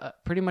have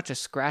pretty much a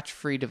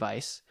scratch-free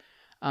device,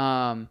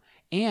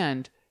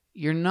 and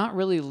you're not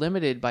really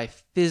limited by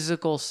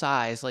physical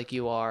size like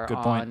you are Good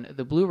on point.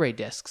 the Blu-ray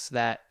discs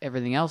that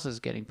everything else is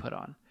getting put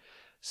on.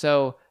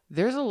 So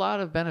there's a lot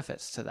of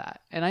benefits to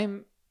that,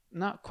 and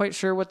not quite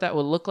sure what that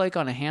would look like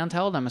on a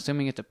handheld. I'm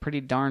assuming it's a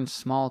pretty darn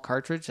small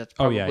cartridge. That's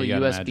probably you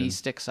gotta USB imagine.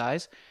 stick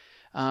size.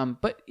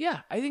 But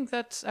yeah, I think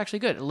that's actually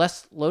good.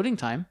 Less loading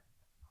time.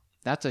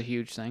 That's a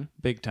huge thing.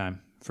 Big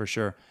time, for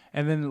sure.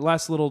 And then the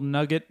last little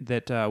nugget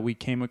that we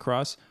came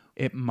across,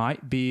 it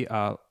might be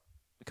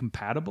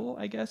compatible,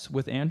 I guess,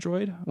 with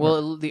Android.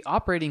 Well, the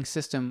operating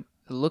system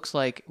looks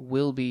like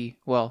will be,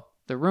 well,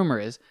 the rumor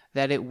is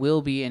that it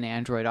will be an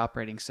Android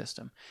operating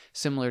system,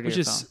 similar to which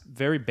your is phone.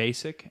 very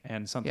basic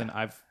and something Yeah.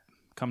 I've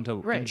come to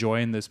Right.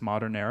 enjoy in this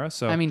modern era.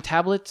 So I mean,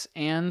 tablets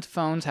and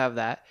phones have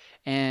that,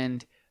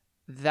 and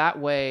that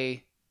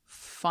way,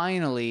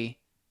 finally,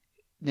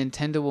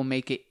 Nintendo will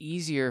make it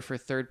easier for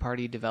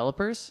third-party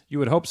developers you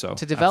would hope so.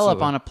 to develop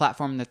Absolutely. on a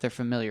platform that they're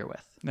familiar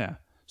with. Yeah.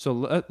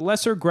 So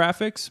lesser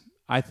graphics,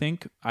 I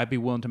think I'd be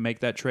willing to make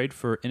that trade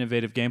for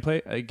innovative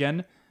gameplay.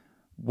 Again,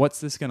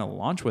 what's this going to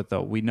launch with,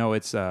 though? We know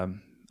it's, I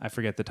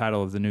forget the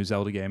title of the new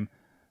Zelda game.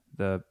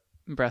 The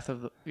Breath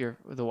of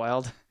the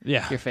Wild,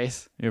 Yeah. your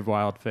face. Your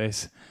wild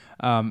face.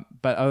 But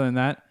other than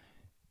that,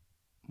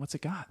 what's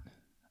it got?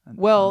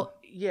 Well,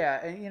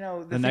 yeah, and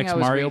The thing next I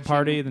was Mario reading-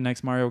 Party, the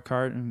next Mario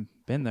Kart,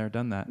 been there,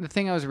 done that. The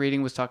thing I was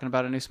reading was talking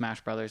about a new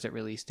Smash Brothers at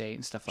release date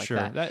and stuff like Sure,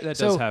 that. that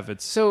So- does have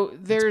its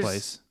there's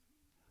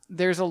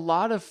place. a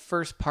lot of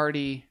first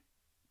party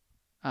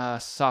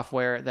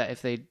software that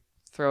if they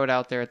throw it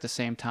out there at the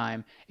same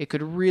time, it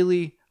could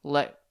really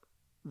let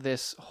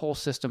this whole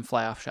system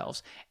fly off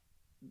shelves.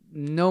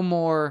 No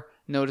more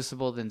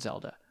noticeable than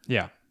Zelda.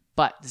 Yeah.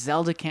 But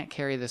Zelda can't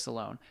carry this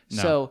alone.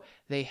 No. So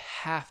they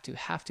have to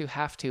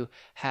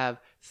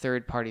have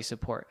third-party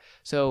support.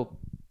 So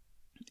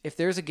if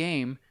there's a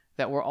game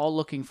that we're all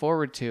looking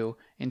forward to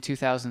in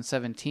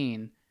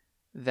 2017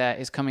 that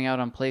is coming out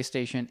on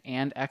PlayStation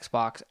and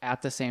Xbox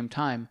at the same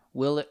time,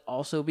 will it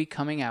also be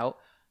coming out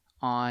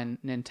on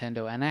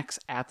Nintendo NX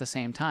at the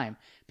same time?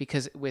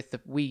 Because with the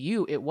Wii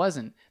U, it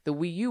wasn't. The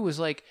Wii U was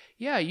like,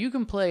 yeah, you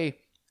can play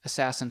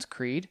Assassin's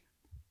Creed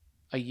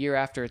a year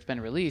after it's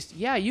been released.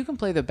 Yeah, you can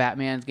play the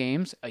Batman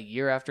games a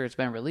year after it's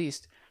been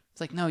released.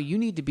 It's like, no, you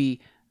need to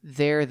be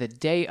there the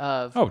day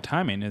of, Oh,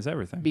 timing is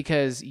everything.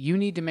 because you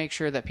need to make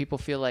sure that people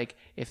feel like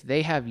if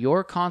they have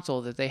your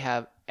console, that they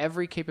have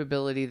every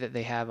capability that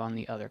they have on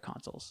the other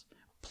consoles,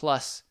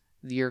 plus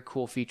your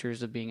cool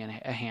features of being a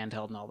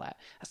handheld and all that.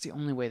 That's the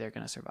only way they're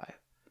going to survive.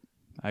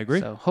 I agree.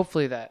 So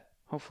hopefully that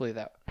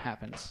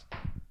happens.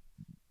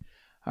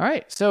 All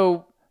right,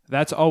 so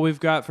That's all we've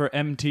got for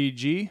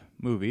MTG,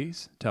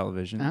 movies,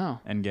 television, Oh.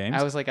 and games.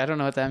 I was like, I don't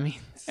know what that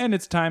means. And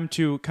it's time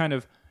to kind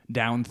of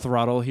down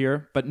throttle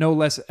here, but no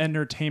less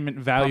entertainment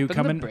value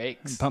Pumping the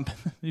coming.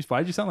 brakes.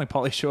 Why'd you sound like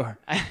Pauly Shore?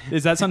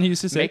 Is that something he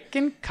used to say?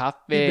 Making coffee.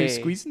 They're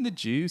squeezing the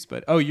juice,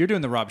 but you're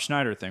doing the Rob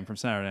Schneider thing from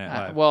Saturday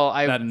Night Live. Well,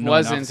 I That annoying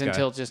wasn't office guy.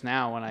 until just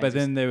now when I. But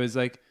then there was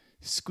like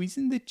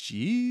squeezing the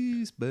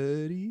juice,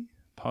 buddy.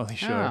 Pauly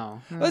Shore.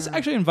 Oh. Let's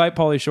actually invite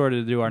Pauly Shore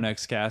to do our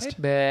next cast.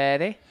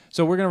 Betty.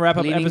 So we're gonna wrap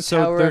up Leaning episode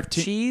Tower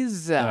 13. of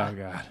Cheese. Oh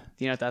god,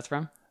 Do you know what that's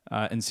from?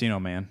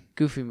 Encino Man.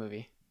 Goofy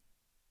movie.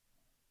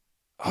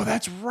 Oh,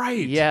 that's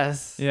right.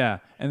 Yes. Yeah,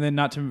 and then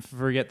not to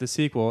forget the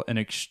sequel.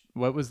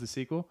 What was the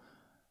sequel?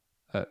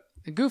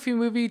 The Goofy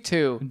movie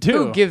 2. Two.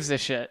 Who gives a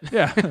shit?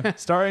 Yeah,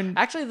 starring.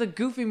 Actually, the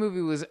Goofy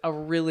movie was a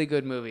really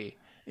good movie.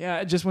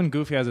 Yeah, just when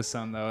Goofy has a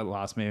son, though, it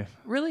lost me.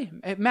 Really?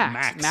 Max.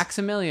 Max.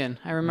 Maximilian.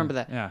 I remember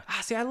that. Yeah.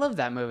 See, I love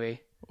that movie.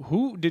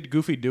 Who did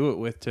Goofy do it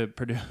with to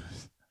produce?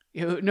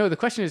 No, the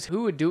question is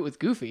who would do it with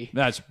Goofy?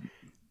 That's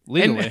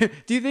legally. And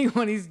do you think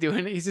when he's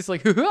doing it, he's just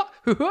like, hoo-ha,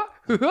 hoo-ha,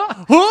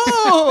 hoo-ha?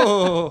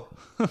 Oh!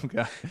 Oh,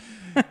 God.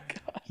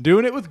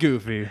 Doing it with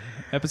Goofy.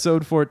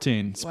 Episode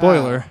 14.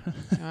 Spoiler.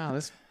 Wow,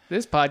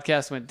 this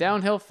podcast went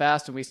downhill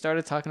fast when we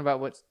started talking about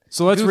what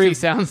So let's Goofy read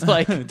sounds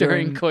like during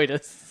During-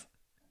 coitus.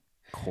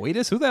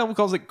 coitus. Who the hell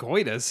calls it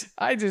coitus?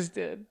 I just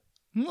did.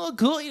 Oh,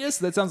 coitus.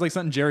 That sounds like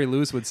something Jerry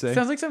Lewis would say.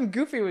 Sounds like something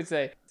Goofy would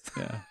say.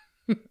 Yeah.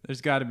 There's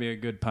got to be a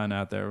good pun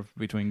out there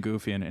between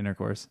Goofy and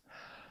intercourse.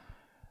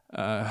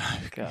 God,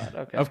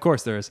 okay. Of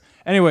course there is.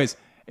 Anyways,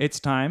 it's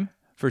time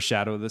for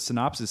Shadow of the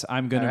Synopsis.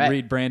 I'm going All to right.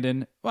 read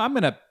Brandon. Well, I'm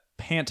going to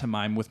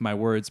pantomime with my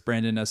words,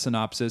 Brandon, a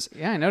synopsis.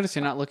 Yeah, I noticed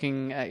you're not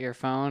looking at your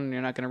phone.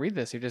 You're not going to read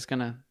this. You're just going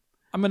to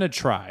I'm going to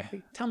try.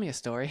 tell me a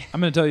story.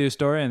 I'm going to tell you a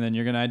story, and then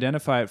you're going to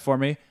identify it for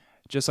me,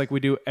 just like we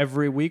do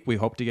every week. We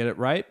hope to get it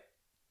right,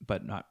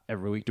 but not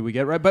every week do we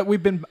get it right. But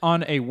we've been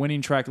on a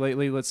winning track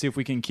lately. Let's see if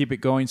we can keep it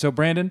going. So,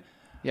 Brandon,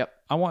 Yep.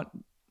 I want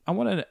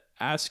to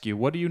ask you,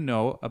 what do you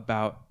know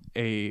about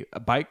a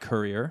bike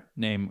courier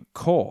named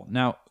Cole?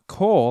 Now,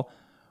 Cole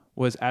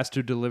was asked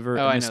to deliver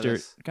Oh, I know Mr.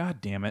 this. God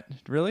damn it.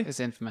 Really? It's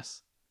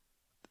infamous.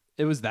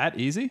 It was that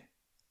easy?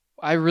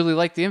 I really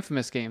like the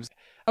Infamous games.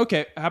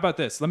 Okay, how about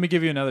this? Let me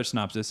give you another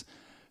synopsis.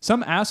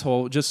 Some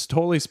asshole just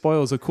totally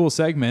spoils a cool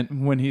segment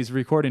when he's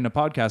recording a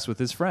podcast with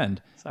his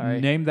friend. Sorry.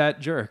 Name that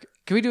jerk.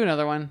 Can we do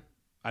another one?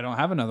 I don't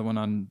have another one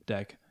on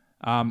deck.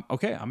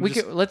 Okay,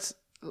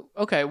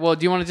 Okay. Well,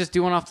 do you want to just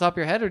do one off the top of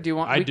your head, or do you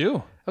want? I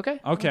do. Okay.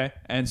 Okay,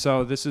 and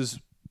so this is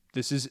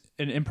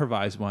an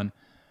improvised one.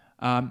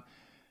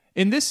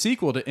 In this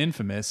sequel to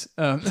Infamous,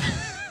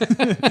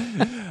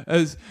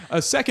 As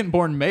a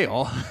second-born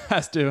male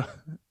has to.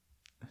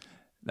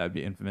 That would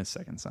be infamous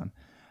second son.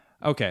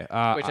 Okay.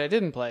 Which I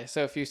didn't play.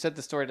 So if you said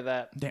the story to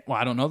that, Well,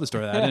 I don't know the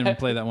story. I didn't even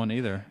play that one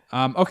either.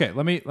 Okay.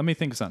 Let me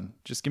think of something.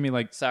 Just give me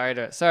like. sorry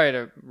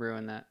to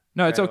ruin that.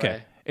 No, it's right okay.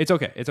 away. It's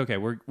okay. It's okay.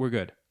 We're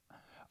good.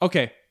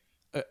 Okay.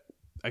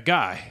 A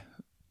guy.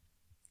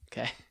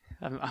 Okay,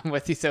 I'm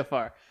with you so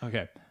far.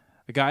 Okay.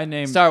 A guy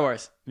named Star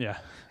Wars. Yeah.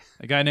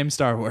 A guy named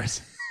Star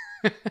Wars.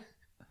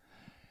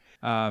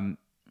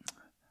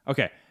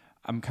 Okay.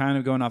 I'm kind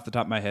of going off the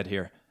top of my head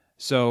here.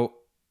 So,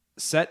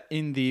 set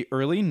in the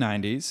early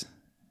 90s,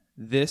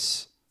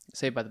 this,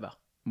 Saved by the Bell.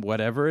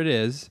 whatever it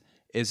is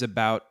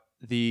about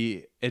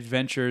the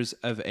adventures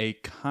of a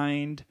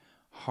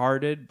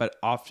kind-hearted but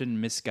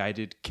often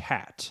misguided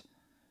cat.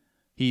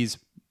 He's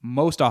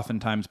most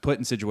oftentimes put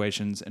in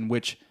situations in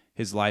which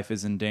his life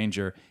is in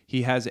danger.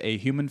 He has a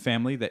human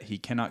family that he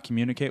cannot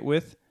communicate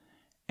with,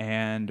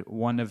 and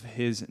one of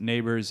his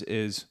neighbors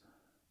is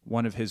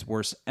one of his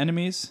worst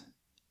enemies.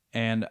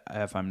 And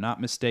if I'm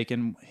not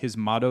mistaken, his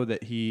motto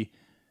that he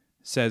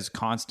says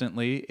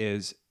constantly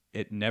is,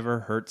 "It never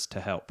hurts to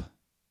help."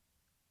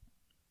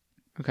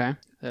 Okay, is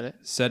that it?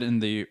 Set in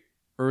the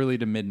early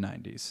to mid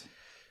 90s.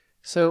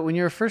 So when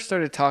you first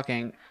started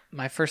talking,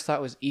 my first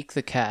thought was Eek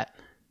the cat,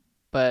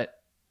 but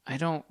I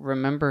don't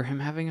remember him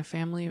having a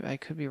family. I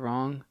could be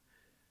wrong.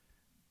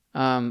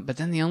 But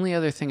then the only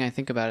other thing I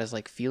think about is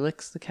like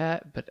Felix the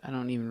cat, but I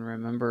don't even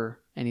remember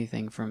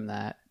anything from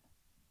that.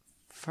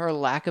 For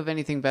lack of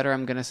anything better,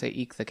 I'm gonna say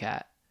Eek the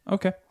cat.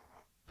 Okay.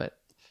 But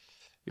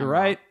You're I'm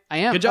right. wrong. I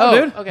am. Good job,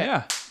 dude. Okay.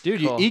 Yeah. Dude,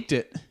 Cool. you eked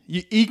it.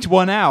 You eked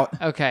one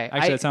out. Okay.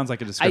 Actually, that sounds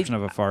like a description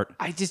of a fart.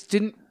 I just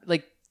didn't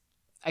like.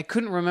 I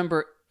couldn't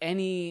remember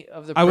any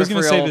of the. I was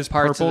going to say peripheral this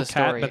parts purple of the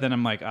cat, story. but then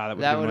I'm like, that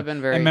That would have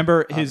been very I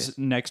remember obvious. his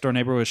next door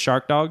neighbor was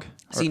Shark Dog.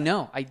 See,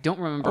 no, I don't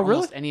remember Oh, really?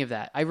 almost any of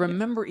that. I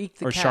remember Eek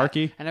the Or cat,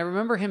 Sharky. and I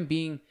remember him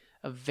being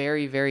a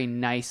very, very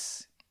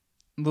nice,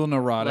 A little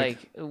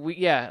neurotic.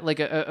 like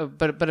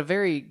a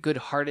very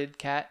good-hearted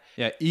cat.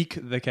 Yeah, Eek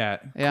the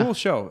Cat. Yeah. Cool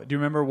show. Do you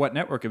remember what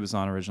network it was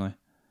on originally?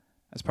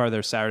 As part of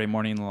their Saturday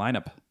morning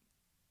lineup.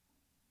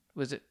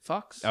 Was it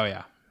Fox? Oh,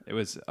 yeah. It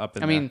was up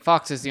in I mean,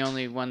 Fox is the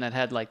only one that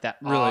had like that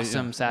Really,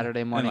 awesome yeah.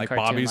 Saturday morning and like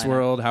cartoon Bobby's lineup.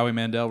 World, Howie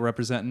Mandel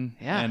representing,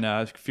 Yeah. and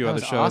a few That other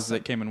was shows awesome.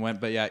 that came and went.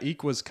 But yeah,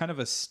 Eek was kind of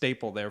a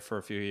staple there for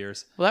a few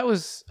years. Well, that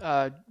was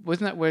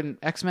wasn't that when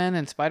X-Men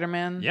and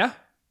Spider-Man Yeah.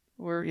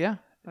 were? Yeah,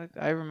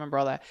 I remember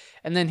all that.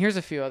 And then here's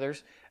a few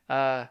others.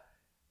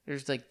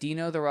 There's like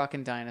Dino the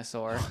Rockin'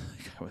 Dinosaur.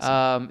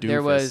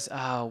 There was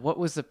what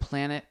was the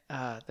planet?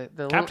 The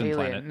Captain little alien.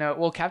 Planet. No,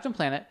 well, Captain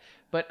Planet.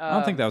 But I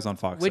don't think that was on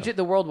Fox. Widget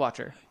the World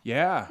Watcher.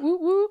 Yeah. Whoop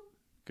whoop.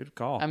 Good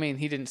call. I mean,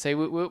 he didn't say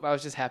whoop whoop. I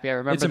was just happy I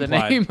remember the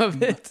implied. name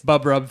of it.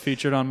 Bub Rub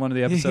featured on one of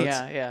the episodes.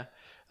 Yeah.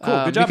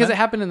 Cool, good job, Because man. it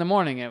happened in the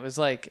morning. It was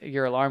like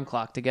your alarm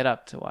clock to get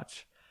up to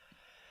watch.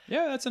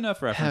 Yeah, that's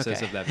enough references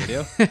Okay. of that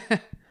video.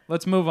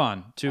 Let's move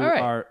on to All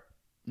right. our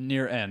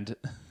near end.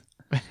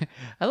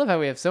 I love how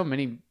we have so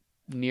many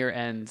near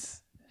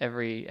ends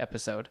every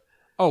episode.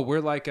 Oh, we're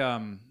like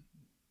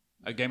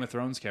a Game of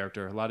Thrones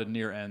character. A lot of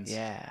near ends.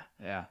 Yeah.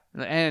 Yeah.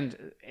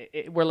 And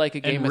we're like a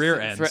game rear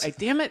of ends.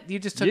 damn it, you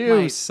just took You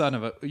my son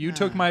of a... You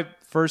took my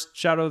first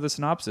shadow of the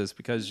synopsis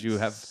because you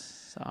have...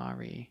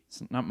 Sorry.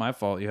 It's not my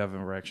fault you have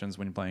erections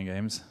when you're playing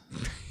games.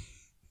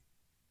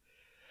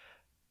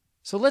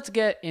 So let's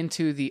get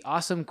into the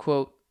awesome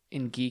quote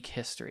in geek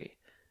history.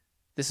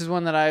 This is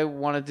one that I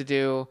wanted to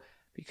do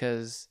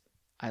because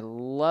I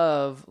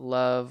love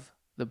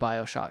the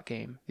BioShock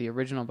game, the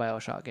original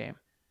BioShock game.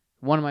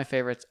 One of my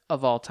favorites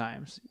of all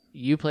times.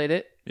 You played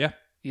it? Yeah.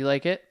 You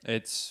like it?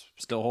 It's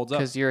still holds up.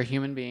 Because you're a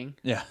human being.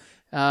 Yeah.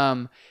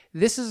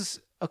 This is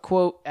a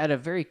quote at a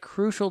very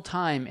crucial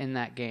time in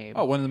that game.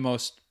 Oh, one of the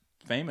most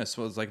famous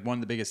was like one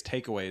of the biggest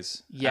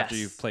takeaways Yes. after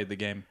you've played the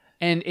game.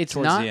 And it's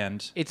Towards not the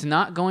end. It's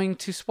not going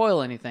to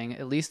spoil anything,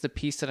 at least the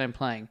piece that I'm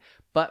playing.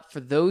 But for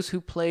those who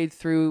played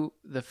through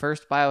the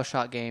first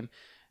BioShock game,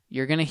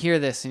 you're going to hear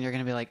this and you're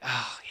going to be like,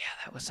 "Oh,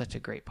 yeah, that was such a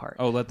great part."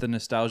 Oh, let the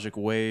nostalgic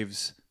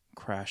waves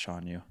crash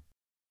on you.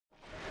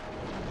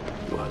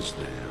 Was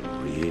there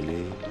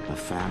really a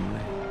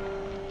family?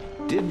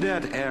 Did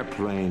that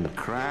airplane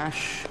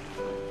crash?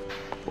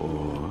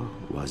 Or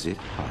was it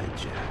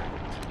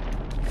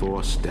hijacked?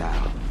 Forced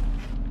down.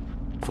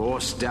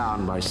 Forced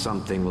down by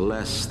something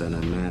less than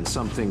a man,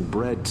 something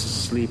bred to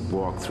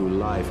sleepwalk through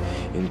life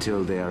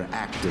until they are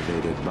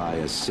activated by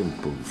a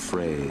simple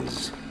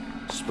phrase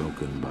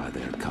spoken by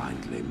their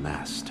kindly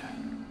master.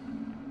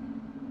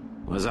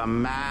 Was a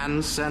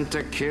man sent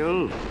to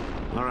kill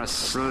or a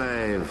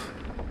slave?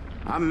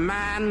 A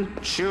man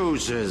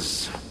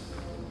chooses.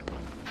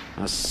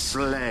 A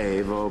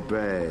slave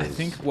obeys. I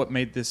think what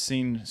made this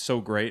scene so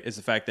great is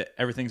the fact that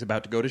everything's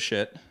about to go to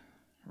shit,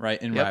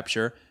 right? In Yep.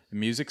 Rapture. The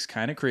music's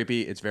kind of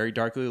creepy. It's very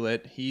darkly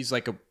lit. He's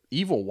like a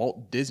evil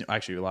Walt Disney.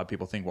 Actually, a lot of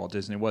people think Walt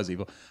Disney was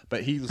evil,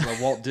 but he's a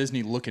Walt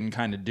Disney looking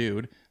kind of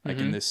dude, like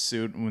in this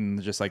suit, when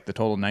just like the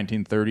total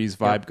 1930s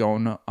vibe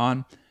going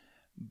on.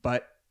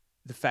 But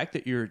the fact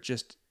that you're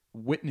just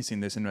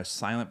witnessing this in a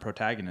silent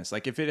protagonist.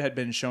 Like if it had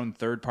been shown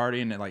third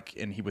party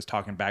and he was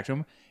talking back to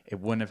him, it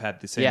wouldn't have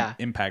had the same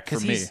impact for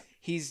me.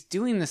 He's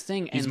doing this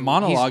thing and he's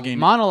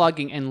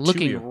monologuing and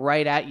looking you.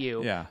 right at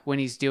you when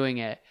he's doing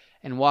it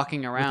and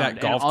walking around. With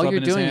that golf and all club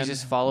you're in his doing hand. is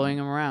just following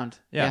him around.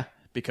 Yeah.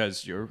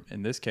 Because you're,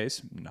 in this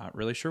case, not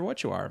really sure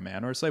what you are, a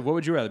man or a slave. What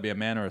would you rather be, a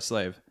man or a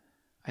slave?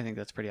 I think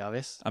that's pretty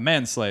obvious. A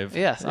man-slave.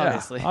 Yes,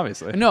 obviously. Yeah,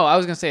 obviously. No, I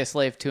was going to say a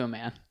slave to a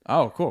man.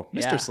 Oh, cool.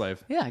 Mr. Yeah.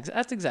 Slave. Yeah,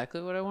 that's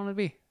exactly what I want to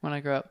be when I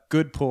grow up.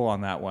 Good pull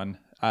on that one.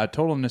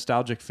 Total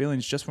nostalgic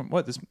feelings just from,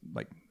 this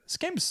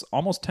game's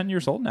almost 10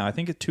 years old now. I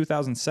think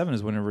 2007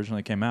 is when it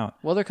originally came out.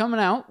 Well, they're coming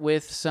out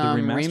with some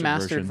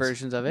remastered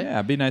versions of it. Yeah,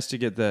 it'd be nice to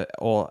get the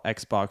old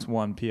Xbox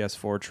One,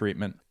 PS4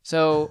 treatment.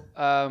 So,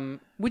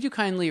 would you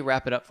kindly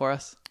wrap it up for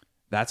us?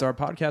 That's our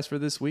podcast for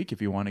this week.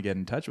 If you want to get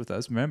in touch with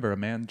us, remember, a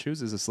man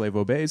chooses, a slave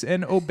obeys,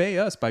 and obey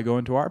us by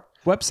going to our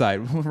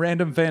website,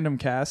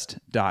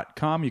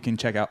 randomfandomcast.com. You can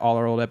check out all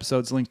our old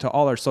episodes, link to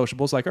all our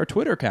sociables, like our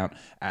Twitter account,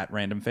 at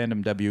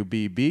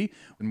randomfandomwbb.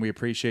 And we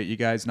appreciate you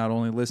guys not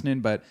only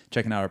listening, but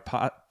checking out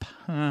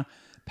our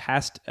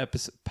past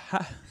episode.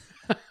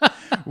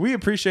 We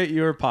appreciate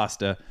your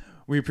pasta.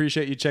 We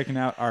appreciate you checking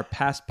out our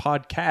past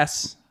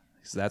podcasts,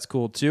 because that's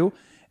cool too.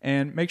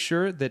 And make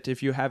sure that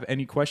if you have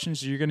any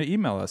questions, you're going to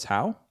email us.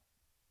 How?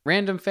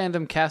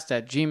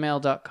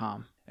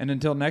 randomfandomcast@gmail.com. And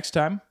until next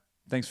time,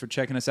 thanks for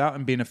checking us out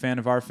and being a fan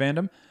of our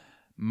fandom.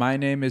 My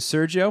name is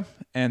Sergio,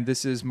 and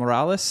this is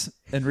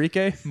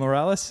Enrique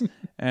Morales,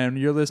 and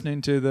you're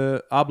listening to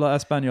the Habla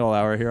Español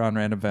Hour here on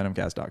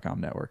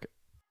randomfandomcast.com network.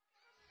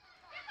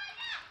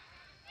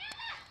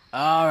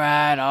 All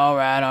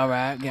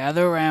right.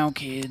 Gather around,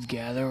 kids,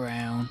 gather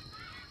around.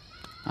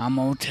 I'm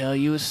going to tell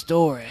you a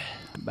story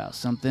about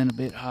something a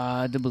bit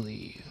hard to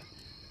believe.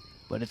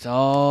 But it's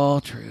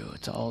all true.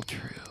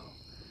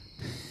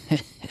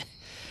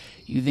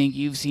 You think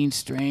you've seen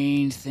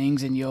strange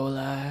things in your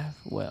life?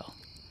 Well,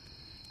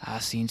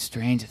 I've seen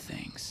stranger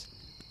things.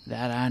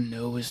 That I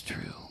know is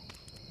true.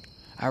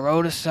 I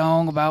wrote a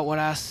song about what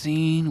I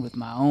seen with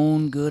my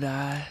own good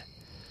eye.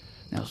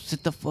 Now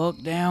sit the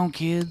fuck down,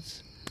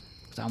 kids,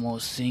 because I'm going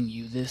to sing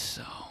you this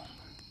song.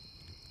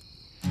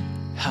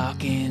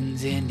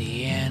 Hawkins,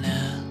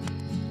 Indiana,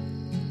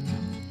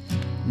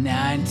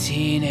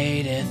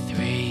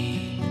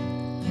 1983.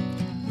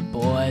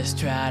 Boys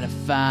try to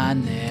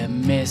find their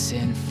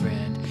missing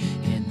friend,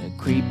 and the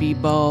creepy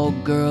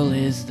bald girl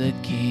is the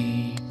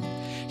key.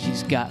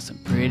 She's got some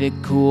pretty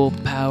cool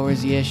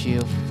powers, yeah,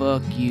 she'll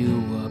fuck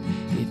you up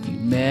if you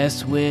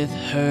mess with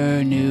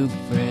her new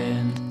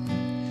friend.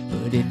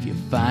 But if you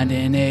find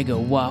an egg or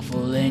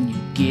waffle and you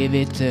give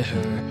it to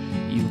her,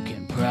 you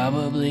can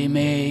probably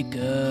make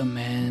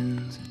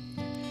amends.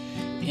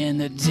 And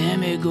the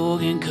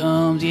Demogorgon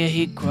comes, yeah,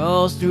 he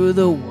crawls through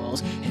the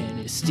walls,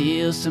 and he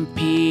steals some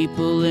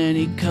people and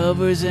he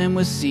covers them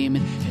with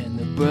semen. And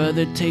the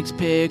brother takes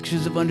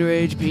pictures of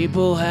underage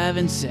people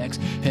having sex,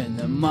 and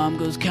the mom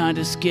goes kinda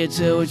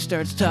schizo and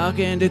starts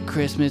talking to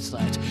Christmas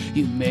lights.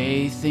 You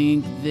may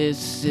think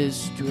this is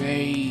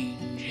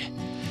strange.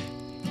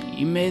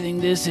 You may think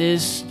this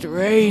is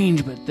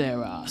strange, but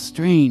there are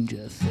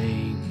stranger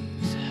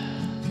things.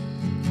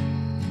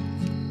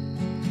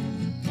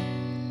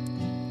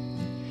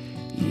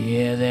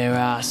 Yeah, there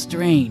are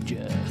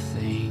stranger